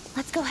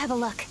 Let's go have a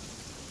look.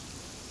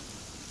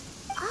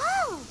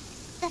 Oh,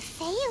 the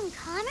Feiyun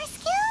Commerce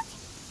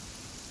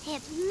Guild?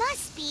 It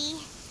must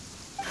be.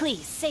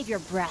 Please, save your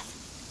breath.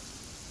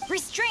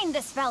 Restrain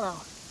this fellow.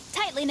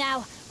 Tightly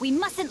now. We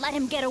mustn't let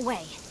him get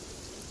away.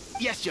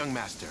 Yes, young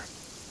master.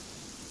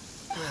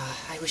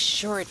 I was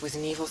sure it was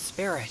an evil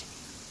spirit.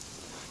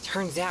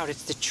 Turns out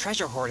it's the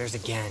treasure hoarders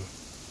again.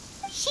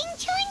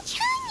 Xingchun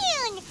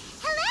Changyun!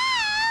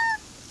 Hello!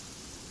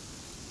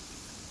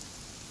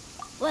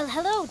 Well,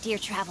 hello, dear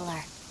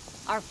traveler.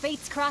 Our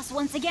fates cross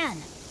once again.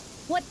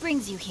 What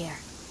brings you here?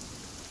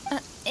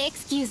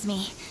 Excuse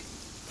me.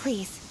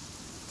 Please,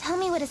 tell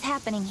me what is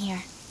happening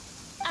here.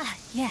 Ah,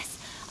 yes.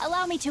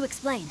 Allow me to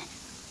explain.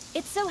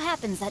 It so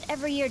happens that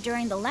every year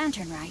during the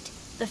Lantern Rite,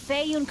 the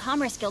Feiyun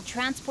Commerce Guild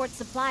transports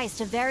supplies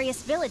to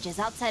various villages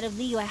outside of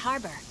Liyue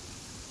Harbor.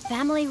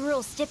 Family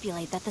rules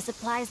stipulate that the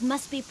supplies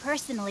must be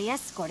personally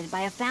escorted by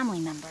a family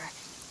member.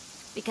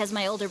 Because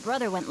my older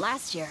brother went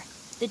last year,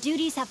 the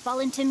duties have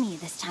fallen to me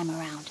this time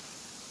around.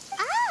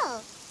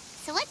 Oh,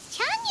 so what's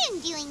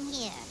Changyun doing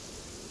here?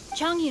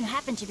 Changyun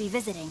happened to be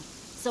visiting,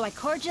 so I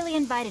cordially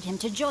invited him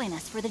to join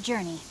us for the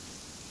journey.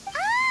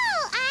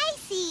 Oh, I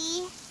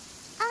see.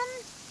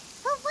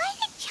 But why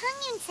did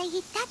Changyun say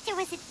he thought there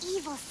was an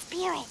evil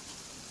spirit?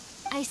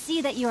 I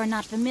see that you are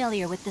not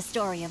familiar with the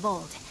story of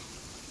old.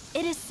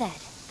 It is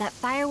said that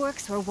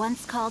fireworks were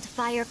once called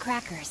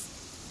firecrackers,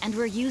 and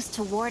were used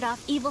to ward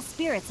off evil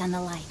spirits and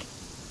the like.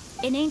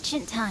 In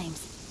ancient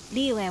times,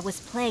 Liyue was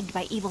plagued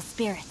by evil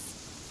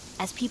spirits.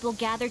 As people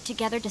gathered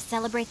together to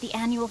celebrate the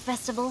annual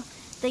festival,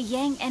 the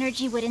yang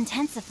energy would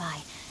intensify,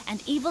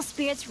 and evil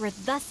spirits were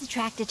thus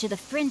attracted to the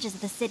fringes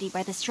of the city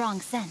by the strong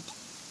scent.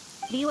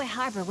 Liyue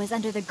Harbor was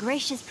under the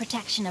gracious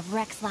protection of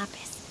Rex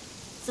Lapis,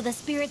 so the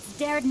spirits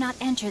dared not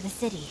enter the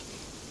city.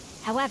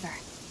 However,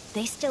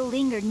 they still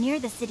lingered near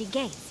the city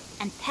gates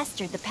and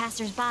pestered the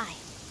passers-by.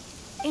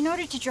 In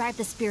order to drive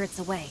the spirits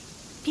away,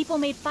 people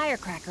made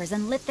firecrackers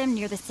and lit them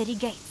near the city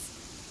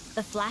gates.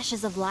 The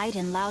flashes of light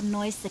and loud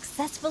noise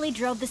successfully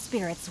drove the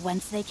spirits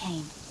whence they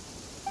came.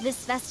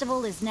 This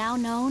festival is now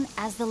known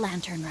as the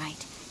Lantern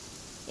Rite.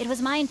 It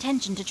was my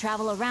intention to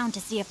travel around to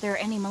see if there are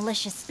any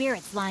malicious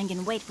spirits lying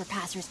in wait for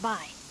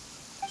passers-by.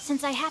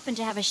 Since I happened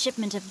to have a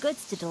shipment of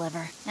goods to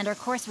deliver, and our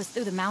course was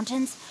through the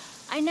mountains,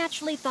 I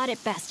naturally thought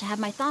it best to have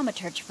my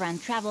thaumaturge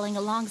friend traveling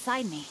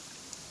alongside me.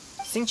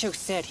 Xingqiu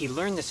said he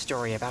learned the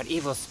story about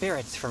evil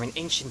spirits from an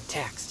ancient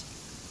text.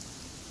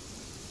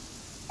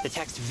 The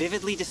text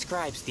vividly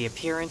describes the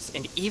appearance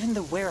and even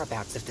the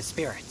whereabouts of the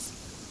spirits.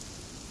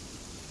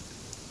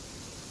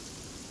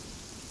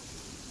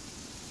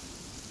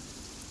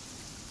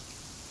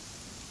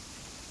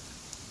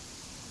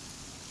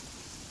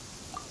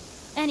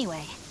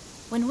 Anyway,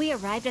 when we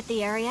arrived at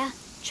the area,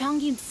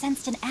 Chongyun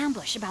sensed an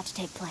ambush about to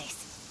take place.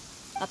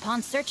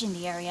 Upon searching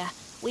the area,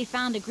 we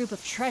found a group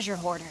of treasure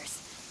hoarders.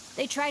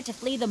 They tried to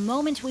flee the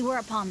moment we were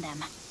upon them.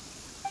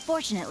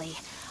 Fortunately,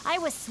 I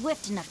was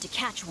swift enough to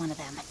catch one of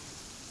them.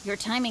 Your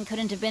timing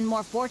couldn't have been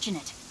more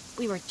fortunate.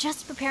 We were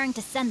just preparing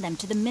to send them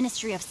to the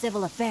Ministry of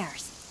Civil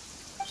Affairs.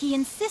 He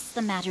insists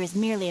the matter is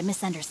merely a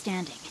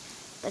misunderstanding,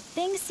 but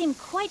things seem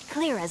quite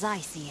clear as I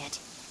see it.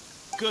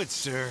 Good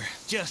sir,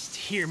 just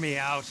hear me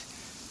out.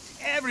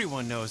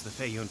 Everyone knows the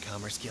Feiyun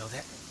Commerce Guild.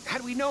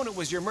 Had we known it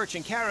was your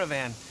merchant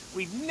caravan,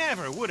 we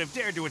never would have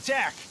dared to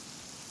attack.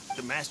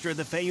 The master of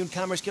the Feiyun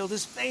Commerce Guild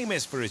is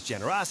famous for his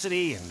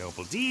generosity and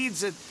noble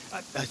deeds, a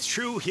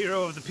true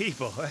hero of the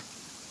people.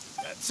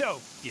 So,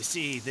 you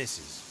see, this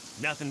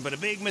is nothing but a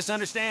big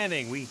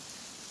misunderstanding. We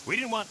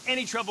didn't want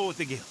any trouble with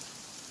the guild.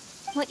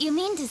 What you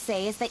mean to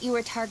say is that you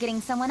were targeting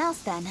someone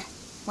else then?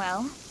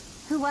 Well,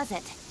 who was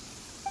it?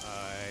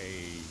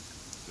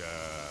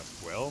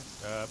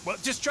 Well,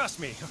 just trust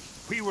me.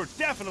 We were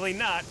definitely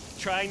not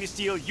trying to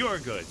steal your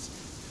goods.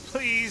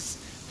 Please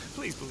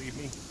believe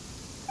me.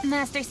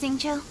 Master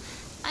Xingqiu,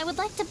 I would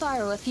like to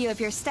borrow a few of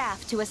your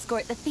staff to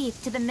escort the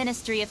thief to the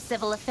Ministry of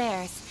Civil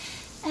Affairs.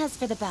 As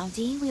for the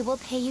bounty, we will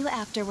pay you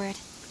afterward.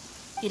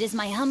 It is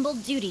my humble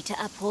duty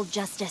to uphold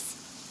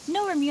justice.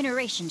 No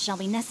remuneration shall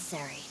be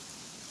necessary.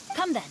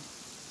 Come then.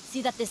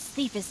 See that this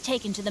thief is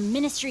taken to the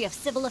Ministry of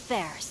Civil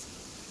Affairs.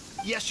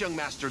 Yes, young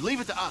master.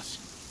 Leave it to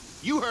us.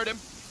 You heard him.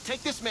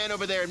 Take this man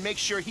over there and make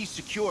sure he's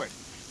secured.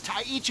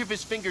 Tie each of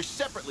his fingers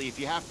separately if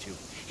you have to.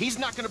 He's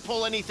not going to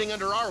pull anything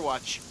under our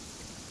watch.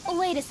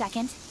 Wait a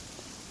second.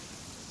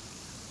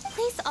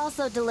 Please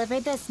also deliver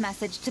this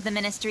message to the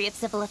Ministry of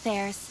Civil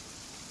Affairs.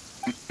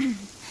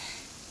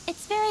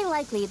 It's very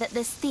likely that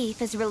this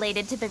thief is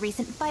related to the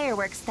recent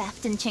fireworks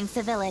theft in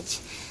Qingce Village.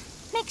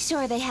 Make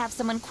sure they have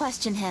someone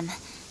question him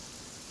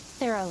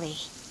thoroughly.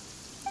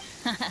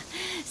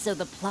 So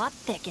the plot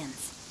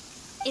thickens.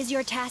 Is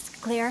your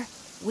task clear?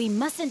 We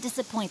mustn't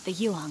disappoint the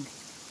Yuang.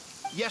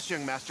 Yes,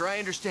 young master, I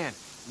understand.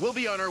 We'll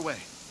be on our way.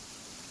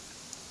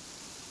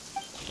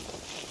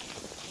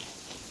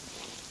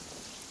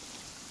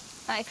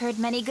 I've heard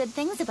many good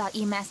things about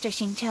you, Master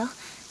Xingqiu.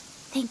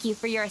 Thank you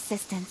for your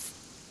assistance.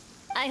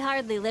 I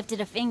hardly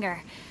lifted a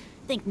finger.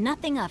 Think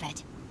nothing of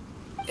it.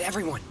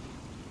 Everyone,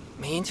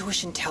 my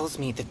intuition tells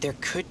me that there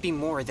could be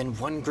more than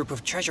one group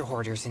of treasure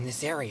hoarders in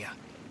this area.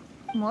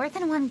 More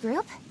than one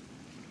group?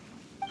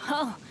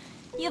 Oh,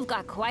 you've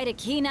got quite a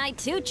keen eye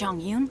too,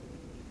 Chongyun.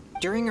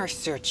 During our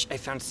search, I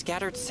found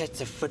scattered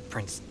sets of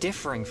footprints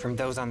differing from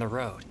those on the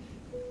road.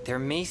 There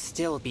may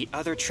still be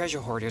other treasure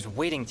hoarders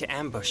waiting to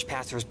ambush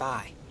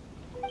passers-by.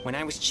 When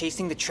I was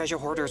chasing the treasure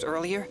hoarders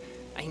earlier,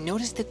 I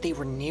noticed that they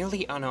were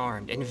nearly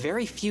unarmed and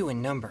very few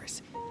in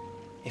numbers.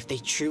 If they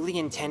truly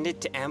intended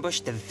to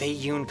ambush the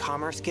Feiyun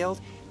Commerce Guild,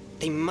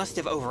 they must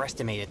have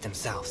overestimated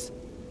themselves.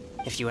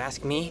 If you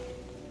ask me,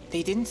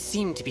 they didn't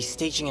seem to be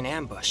staging an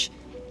ambush,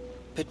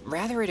 but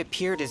rather it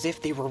appeared as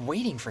if they were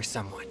waiting for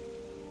someone.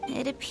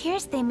 It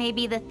appears they may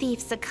be the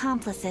thief's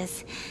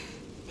accomplices.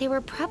 They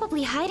were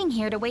probably hiding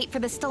here to wait for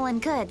the stolen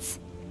goods.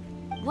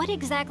 What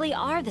exactly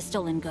are the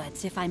stolen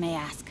goods, if I may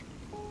ask?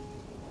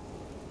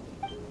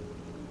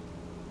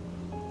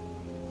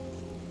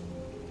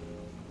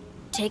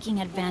 Taking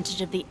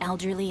advantage of the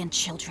elderly and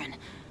children.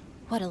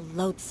 What a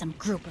loathsome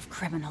group of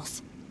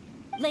criminals.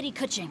 Lady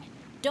Kuching,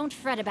 don't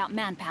fret about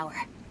manpower.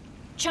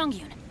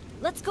 Chongyun,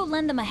 let's go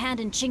lend them a hand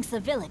in Qingce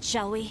Village,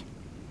 shall we?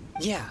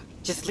 Yeah,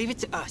 just leave it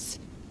to us.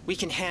 We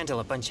can handle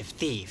a bunch of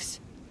thieves.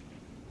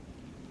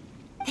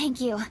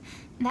 Thank you.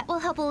 That will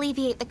help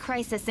alleviate the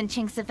crisis in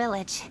Qingce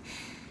Village.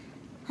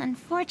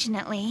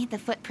 Unfortunately, the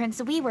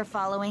footprints we were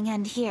following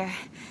end here.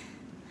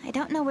 I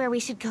don't know where we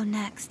should go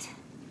next.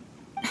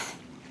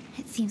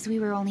 It seems we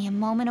were only a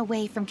moment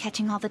away from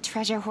catching all the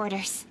treasure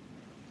hoarders.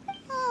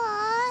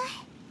 Aww.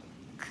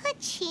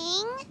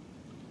 Kuching.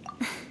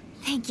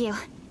 Thank you.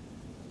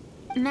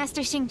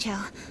 Master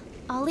Xingqiu,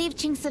 I'll leave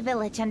Qingce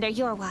Village under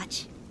your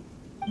watch.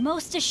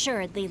 Most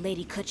assuredly,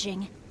 Lady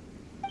Keqing.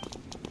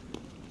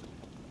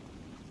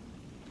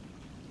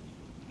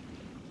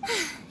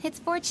 It's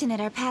fortunate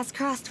our paths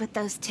crossed with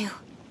those two.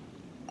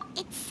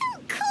 It's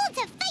so cool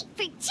to fight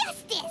for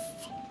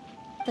justice!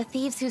 The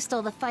thieves who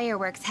stole the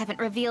fireworks haven't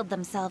revealed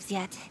themselves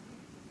yet.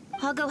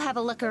 I'll go have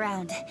a look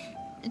around.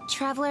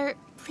 Traveler,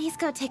 please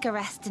go take a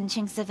rest in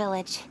Qingce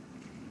Village.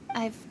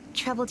 I've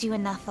troubled you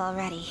enough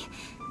already.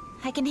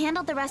 I can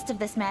handle the rest of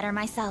this matter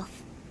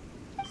myself.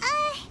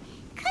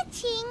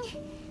 Keqing,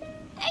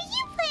 are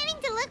you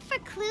planning to look for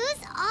clues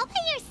all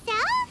by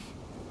yourself?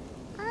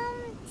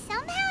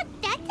 Somehow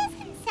that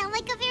doesn't sound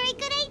like a very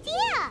good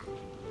idea.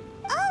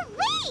 Oh,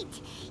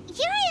 wait!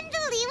 You're in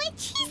the Liyue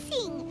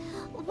Qixing.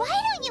 Why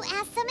don't you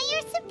ask some of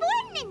your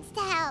subordinates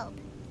to help?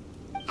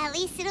 At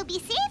least it'll be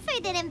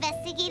safer than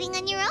investigating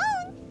on your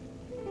own.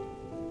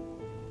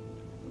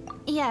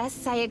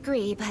 Yes, I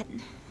agree, but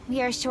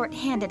we are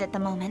short-handed at the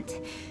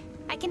moment.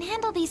 I can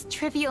handle these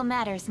trivial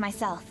matters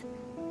myself.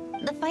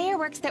 The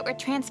fireworks that were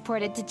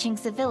transported to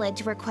Qingce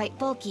Village were quite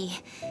bulky.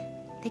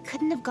 They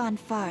couldn't have gone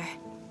far.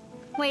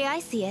 Way I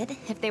see it,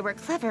 if they were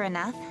clever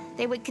enough,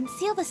 they would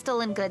conceal the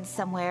stolen goods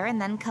somewhere and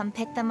then come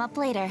pick them up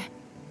later.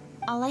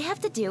 All I have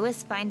to do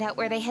is find out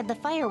where they hid the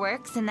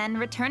fireworks and then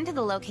return to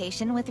the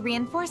location with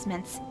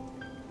reinforcements.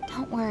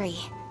 Don't worry.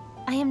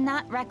 I am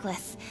not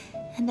reckless,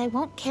 and I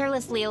won't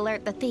carelessly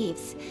alert the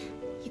thieves.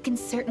 You can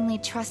certainly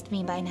trust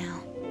me by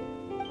now.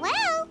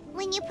 Well,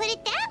 when you put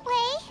it that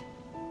way...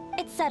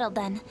 It's settled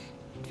then.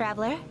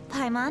 Traveler,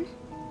 Paimon,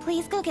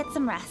 please go get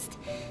some rest.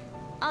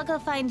 I'll go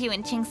find you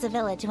in Qingce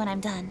Village when I'm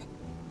done.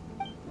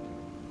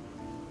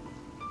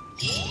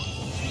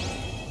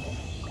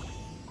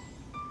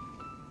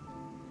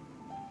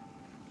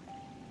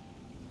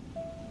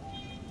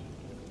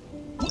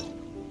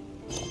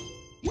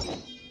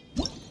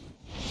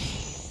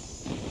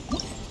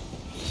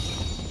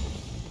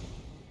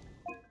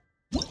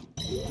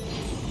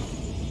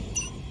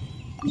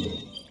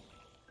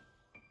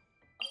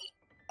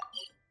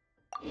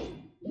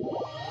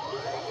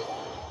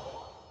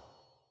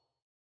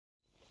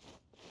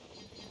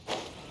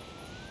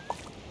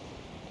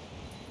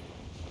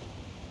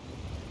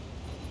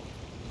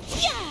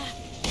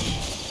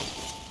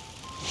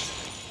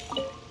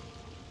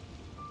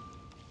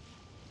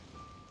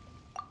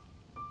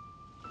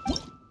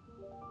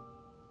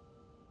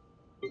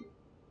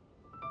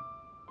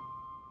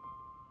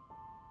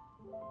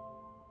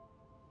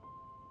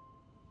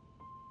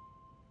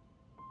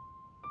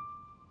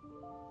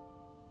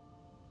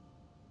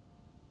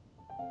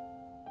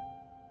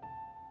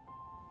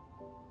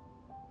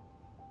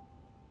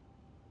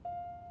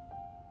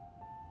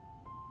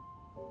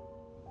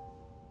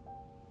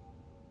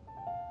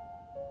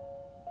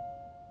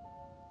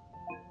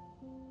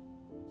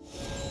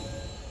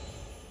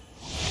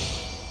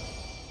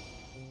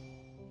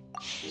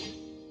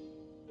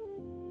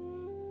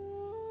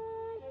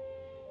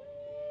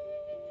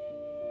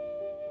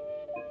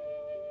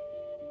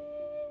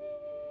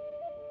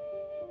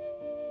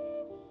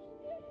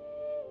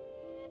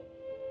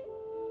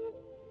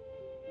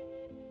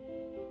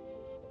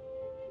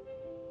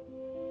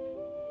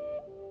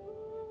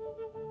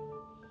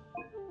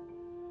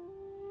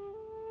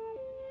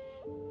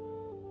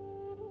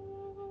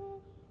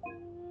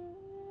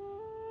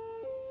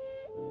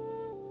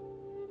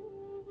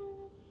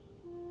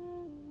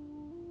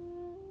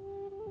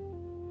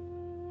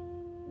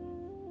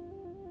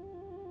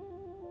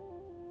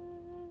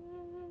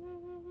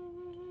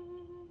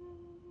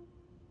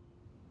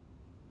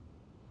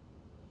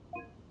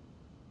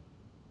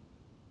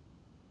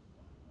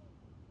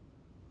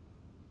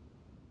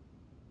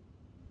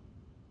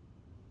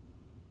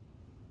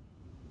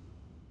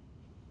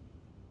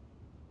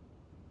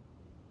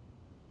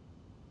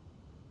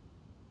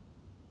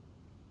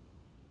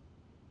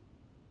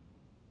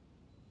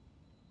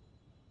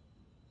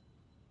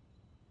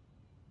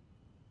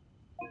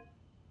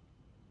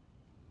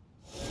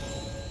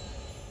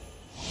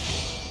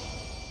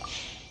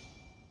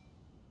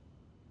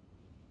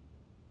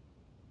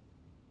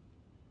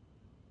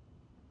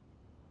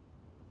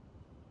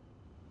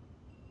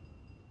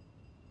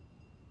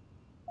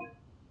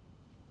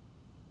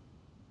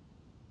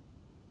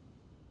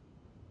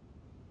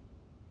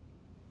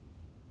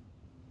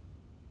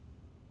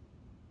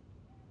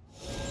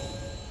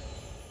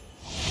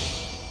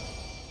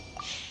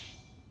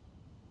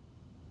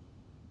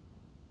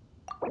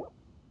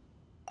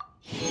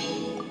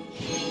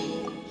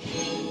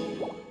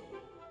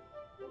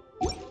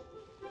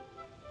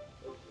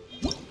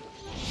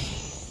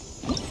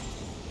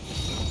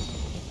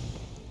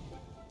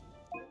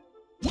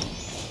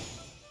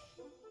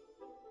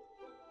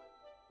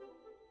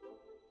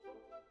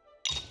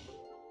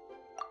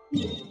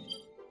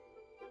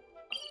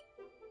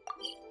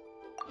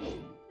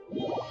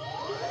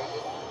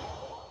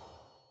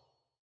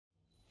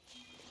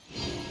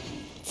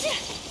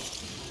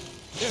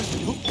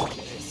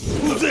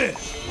 Who's there?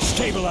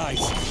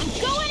 Stabilize.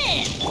 I'm going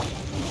in!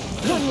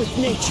 Run with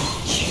nature.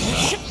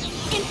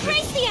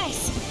 Embrace the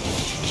ice!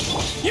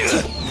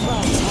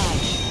 Clouds high.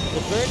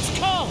 The birds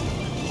come.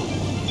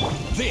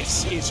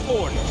 This is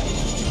order.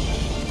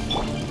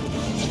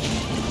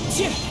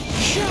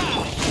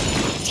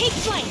 Take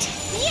flight!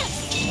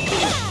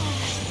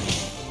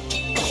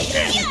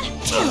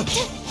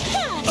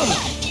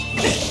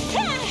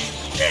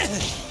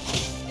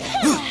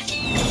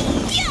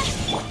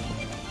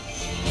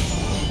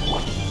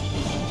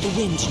 The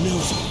wind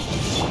knows me.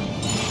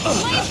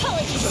 My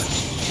apologies!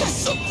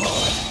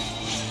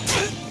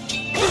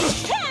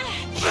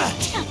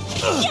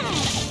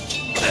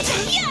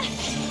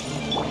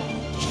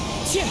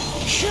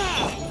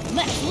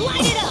 Let's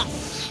light it up!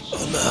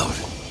 I'm out.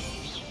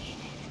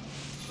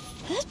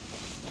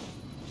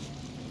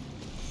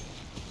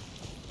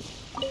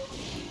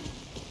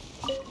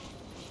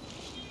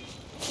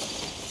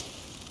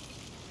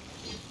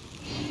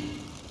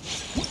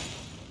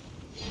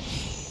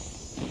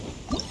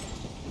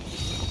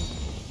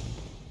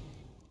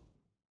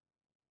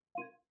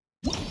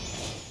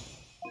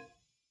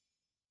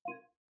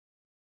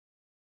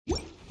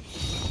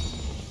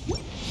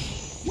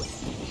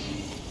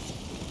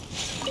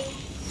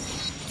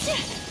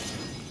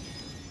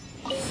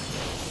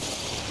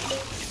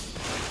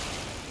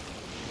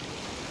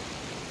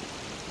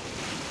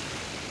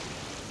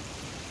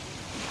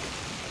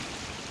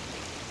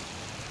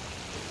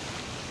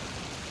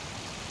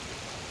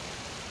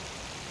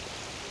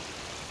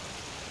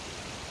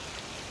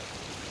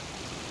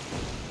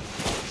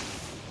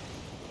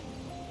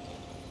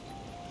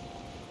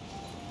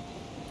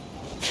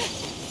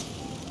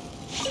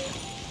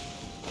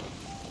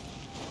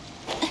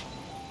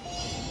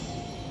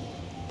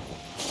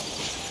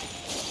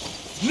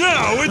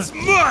 Now it's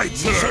my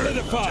turn!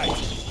 Solidified!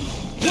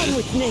 One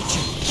with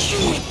nature!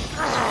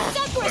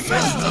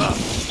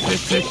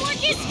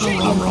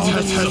 Teamwork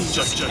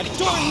is strength!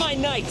 Adorn my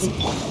knight!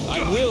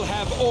 I will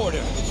have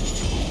order!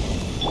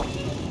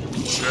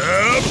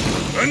 Jab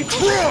and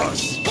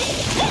cross!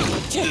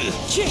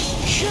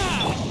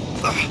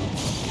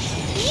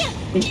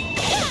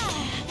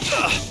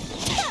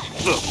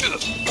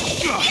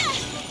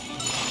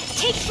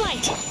 Take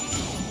flight!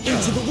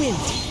 Into the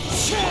wind!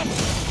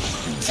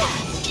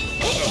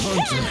 The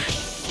hunter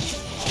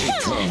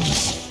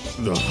becomes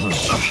the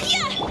hunter.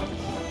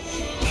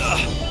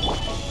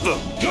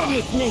 One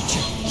with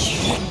nature!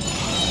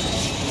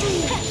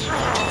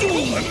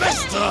 I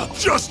messed up!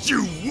 Just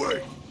you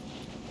wait!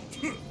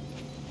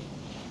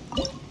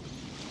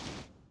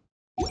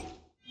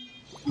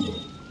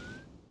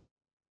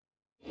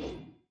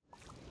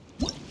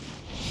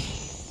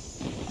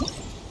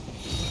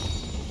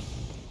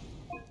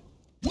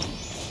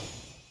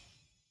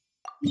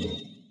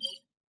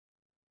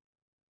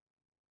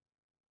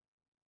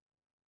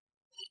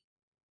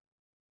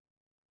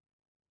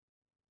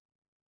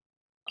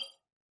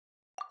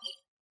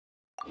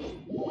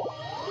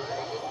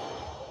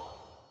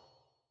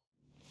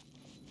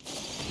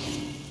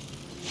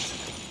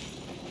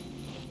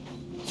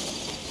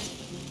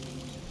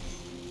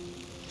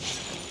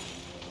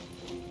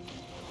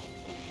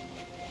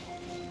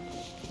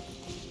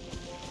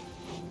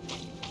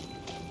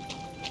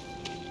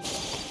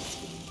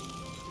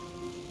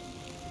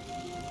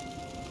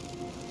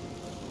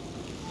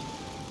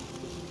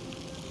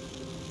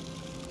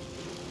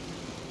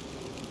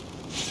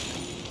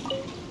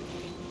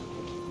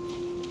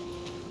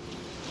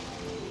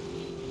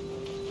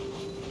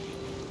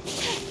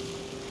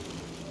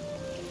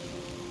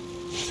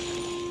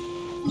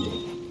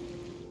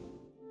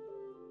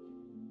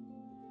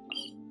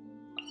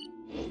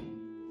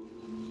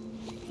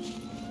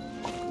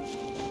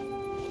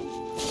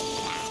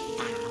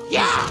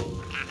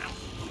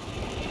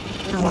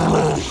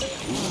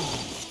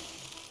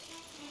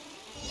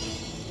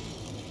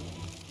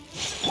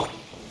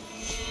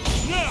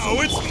 Now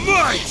it's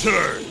my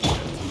turn!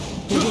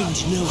 The wind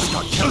knows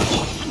not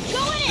killing.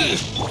 Going in!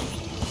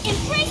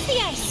 Embrace the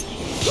ice!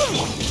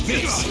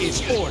 This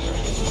is order.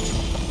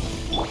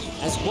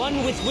 As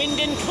one with wind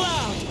and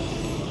cloud.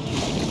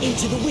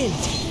 Into the wind.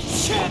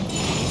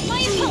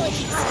 My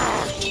apologies!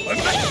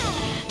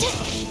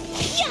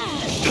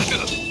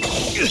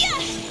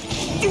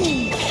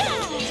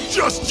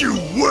 Just you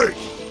wait!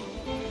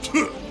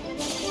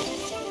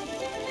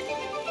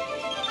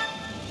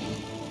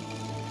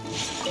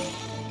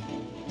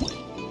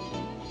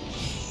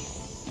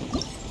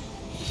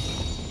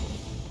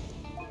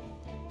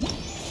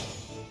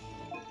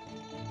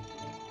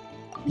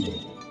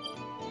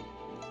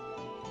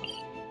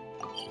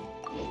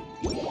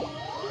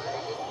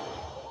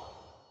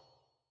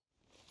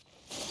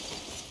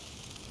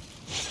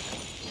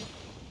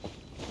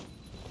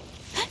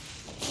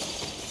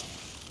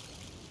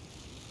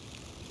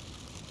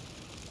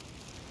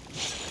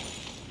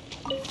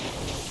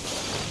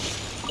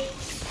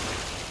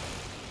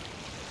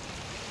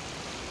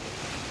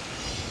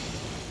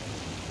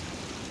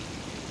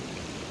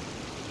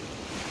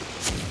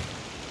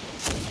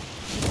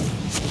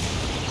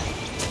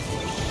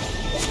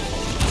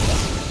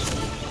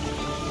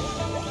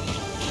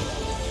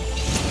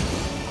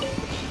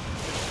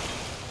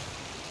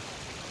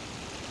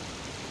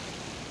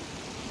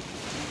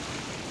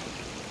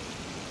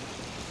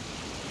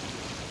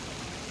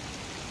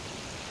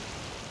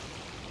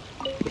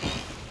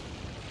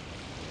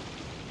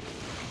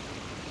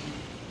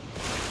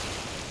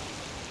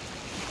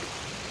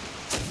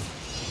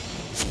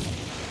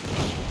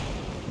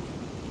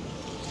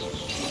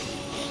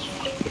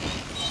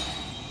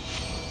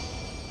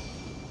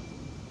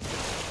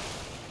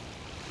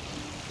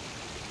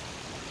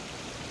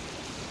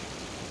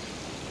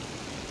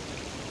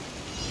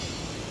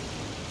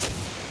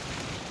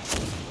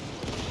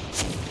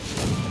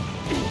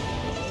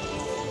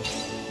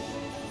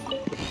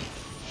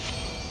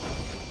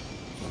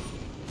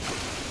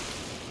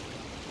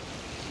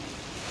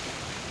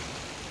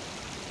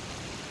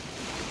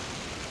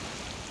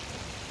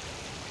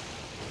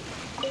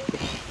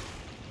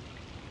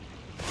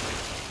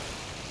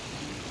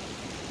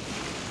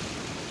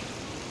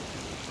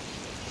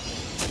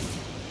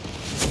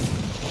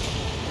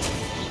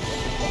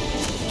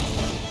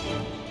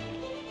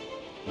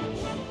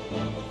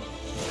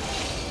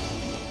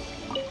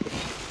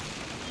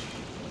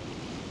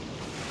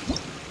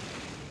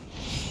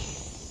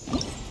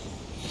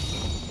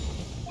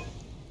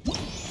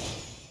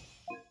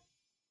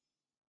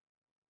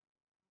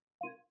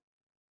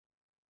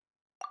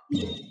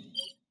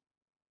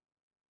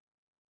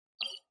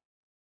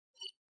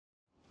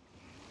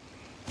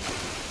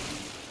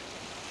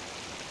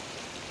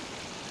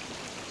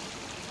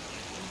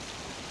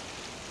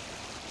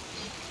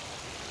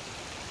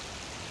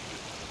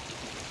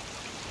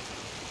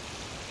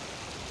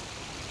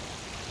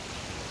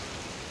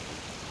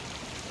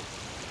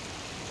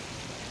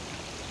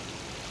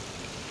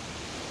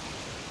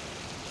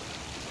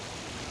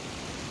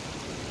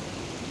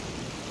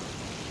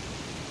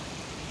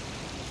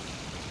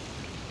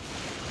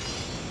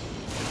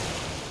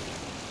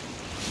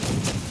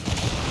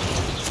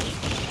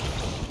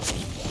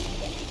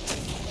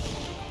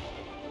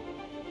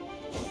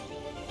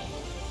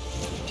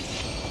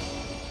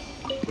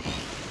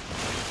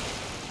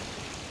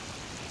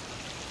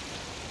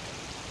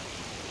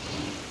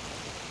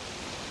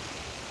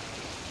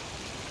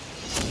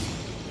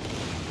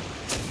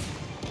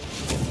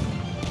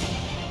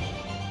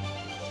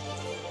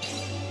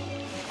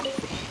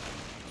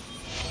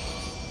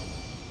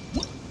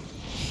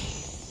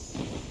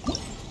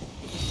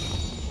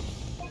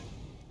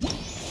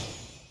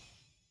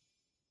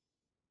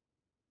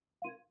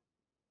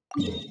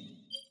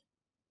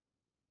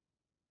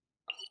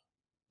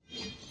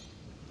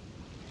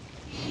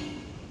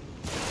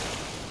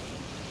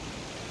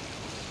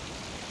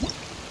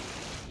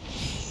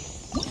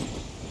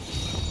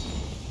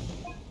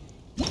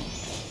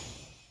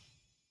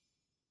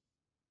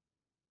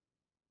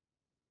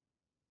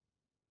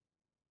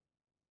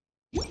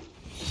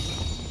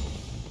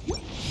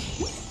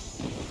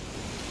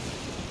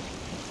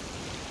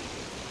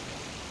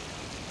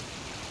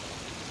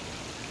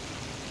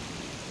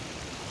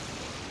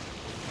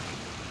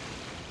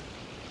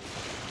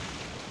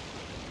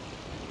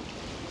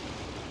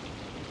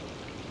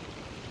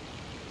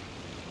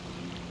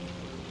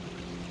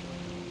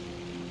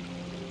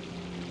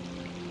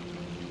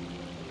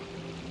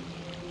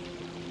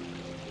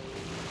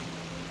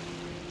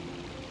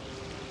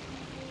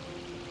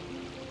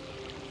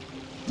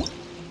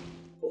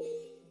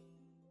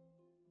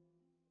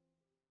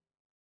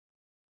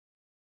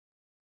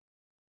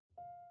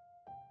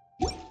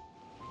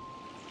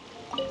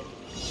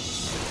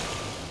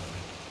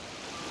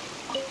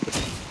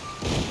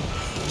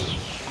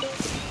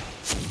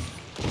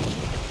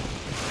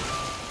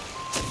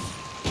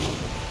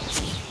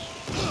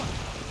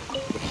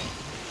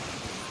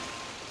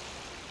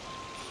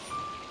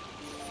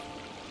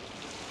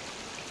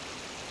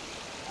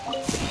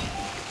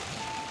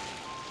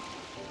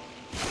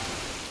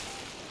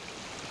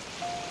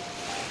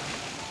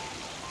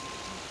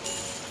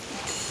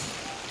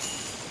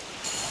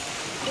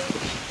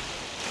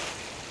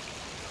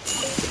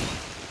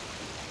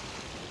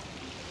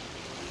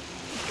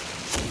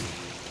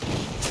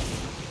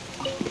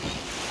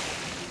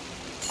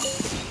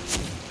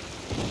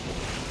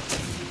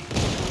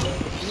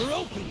 You're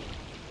open!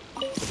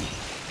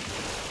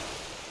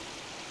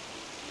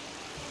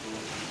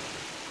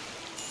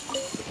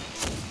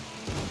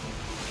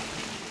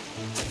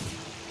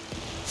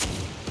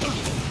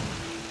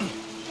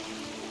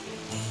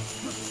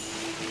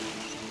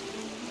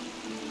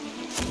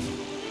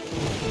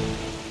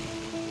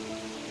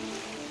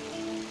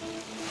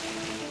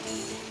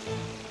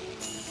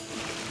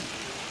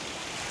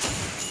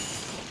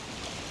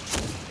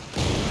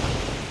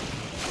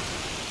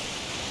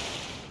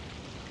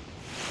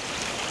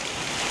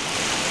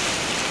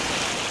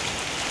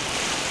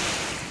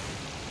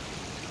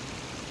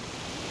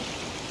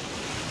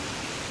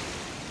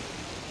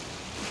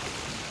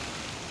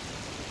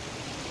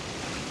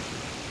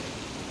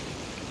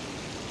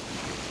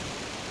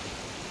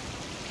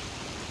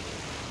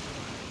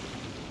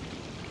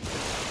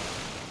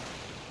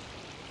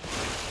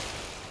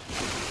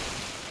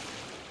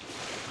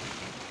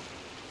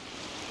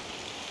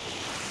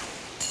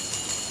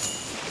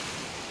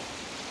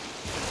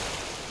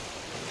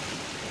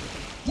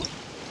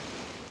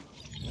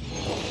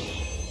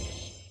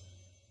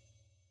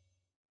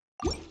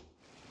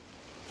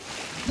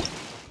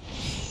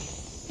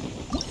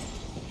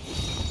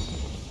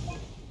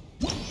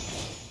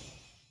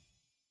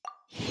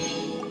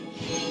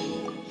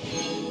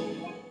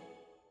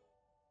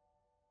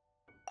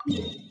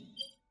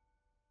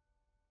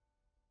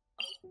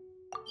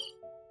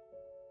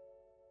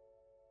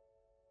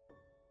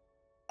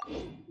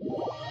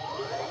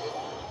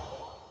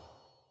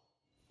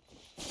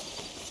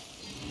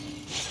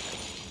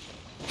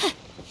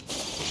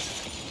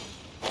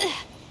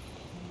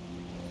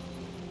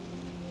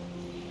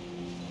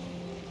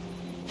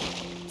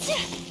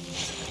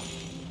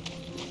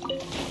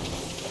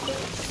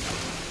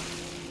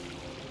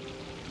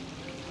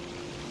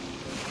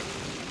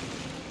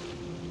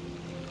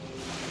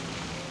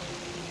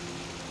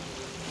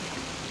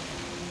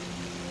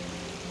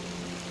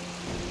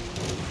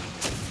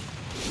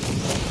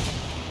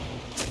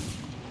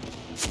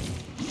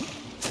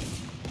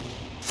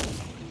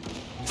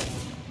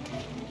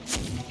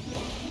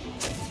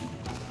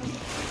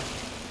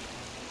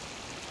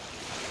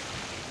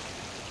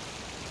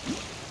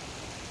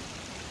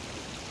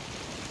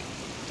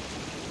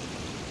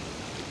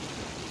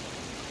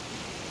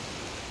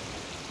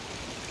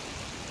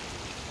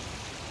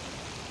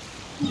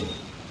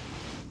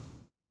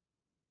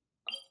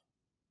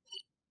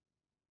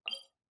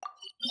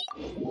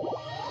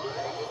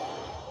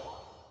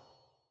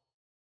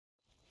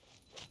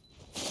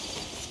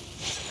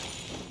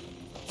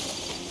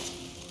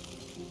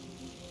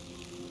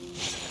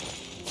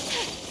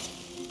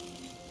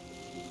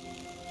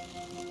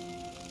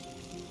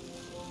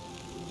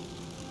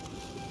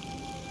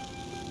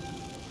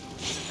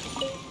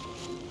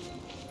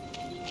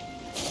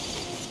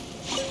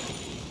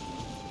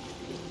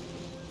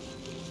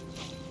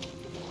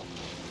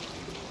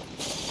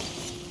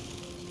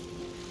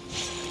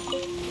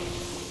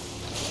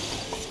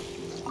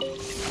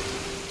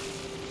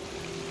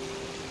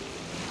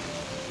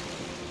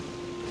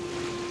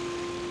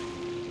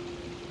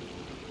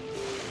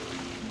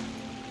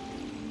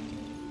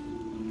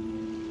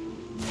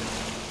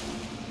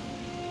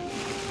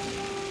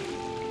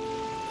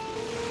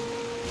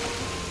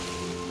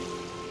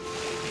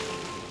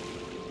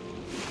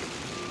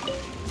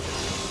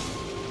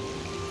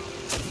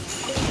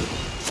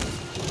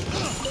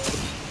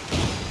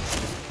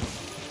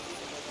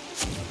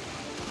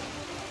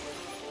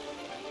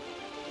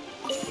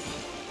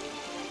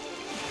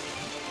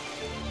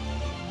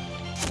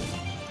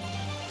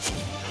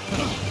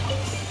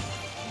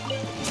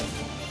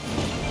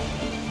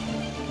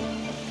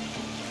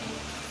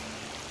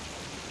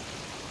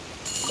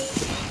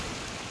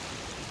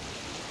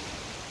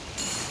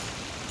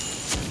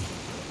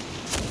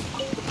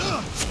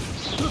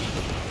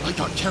 I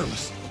got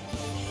careless.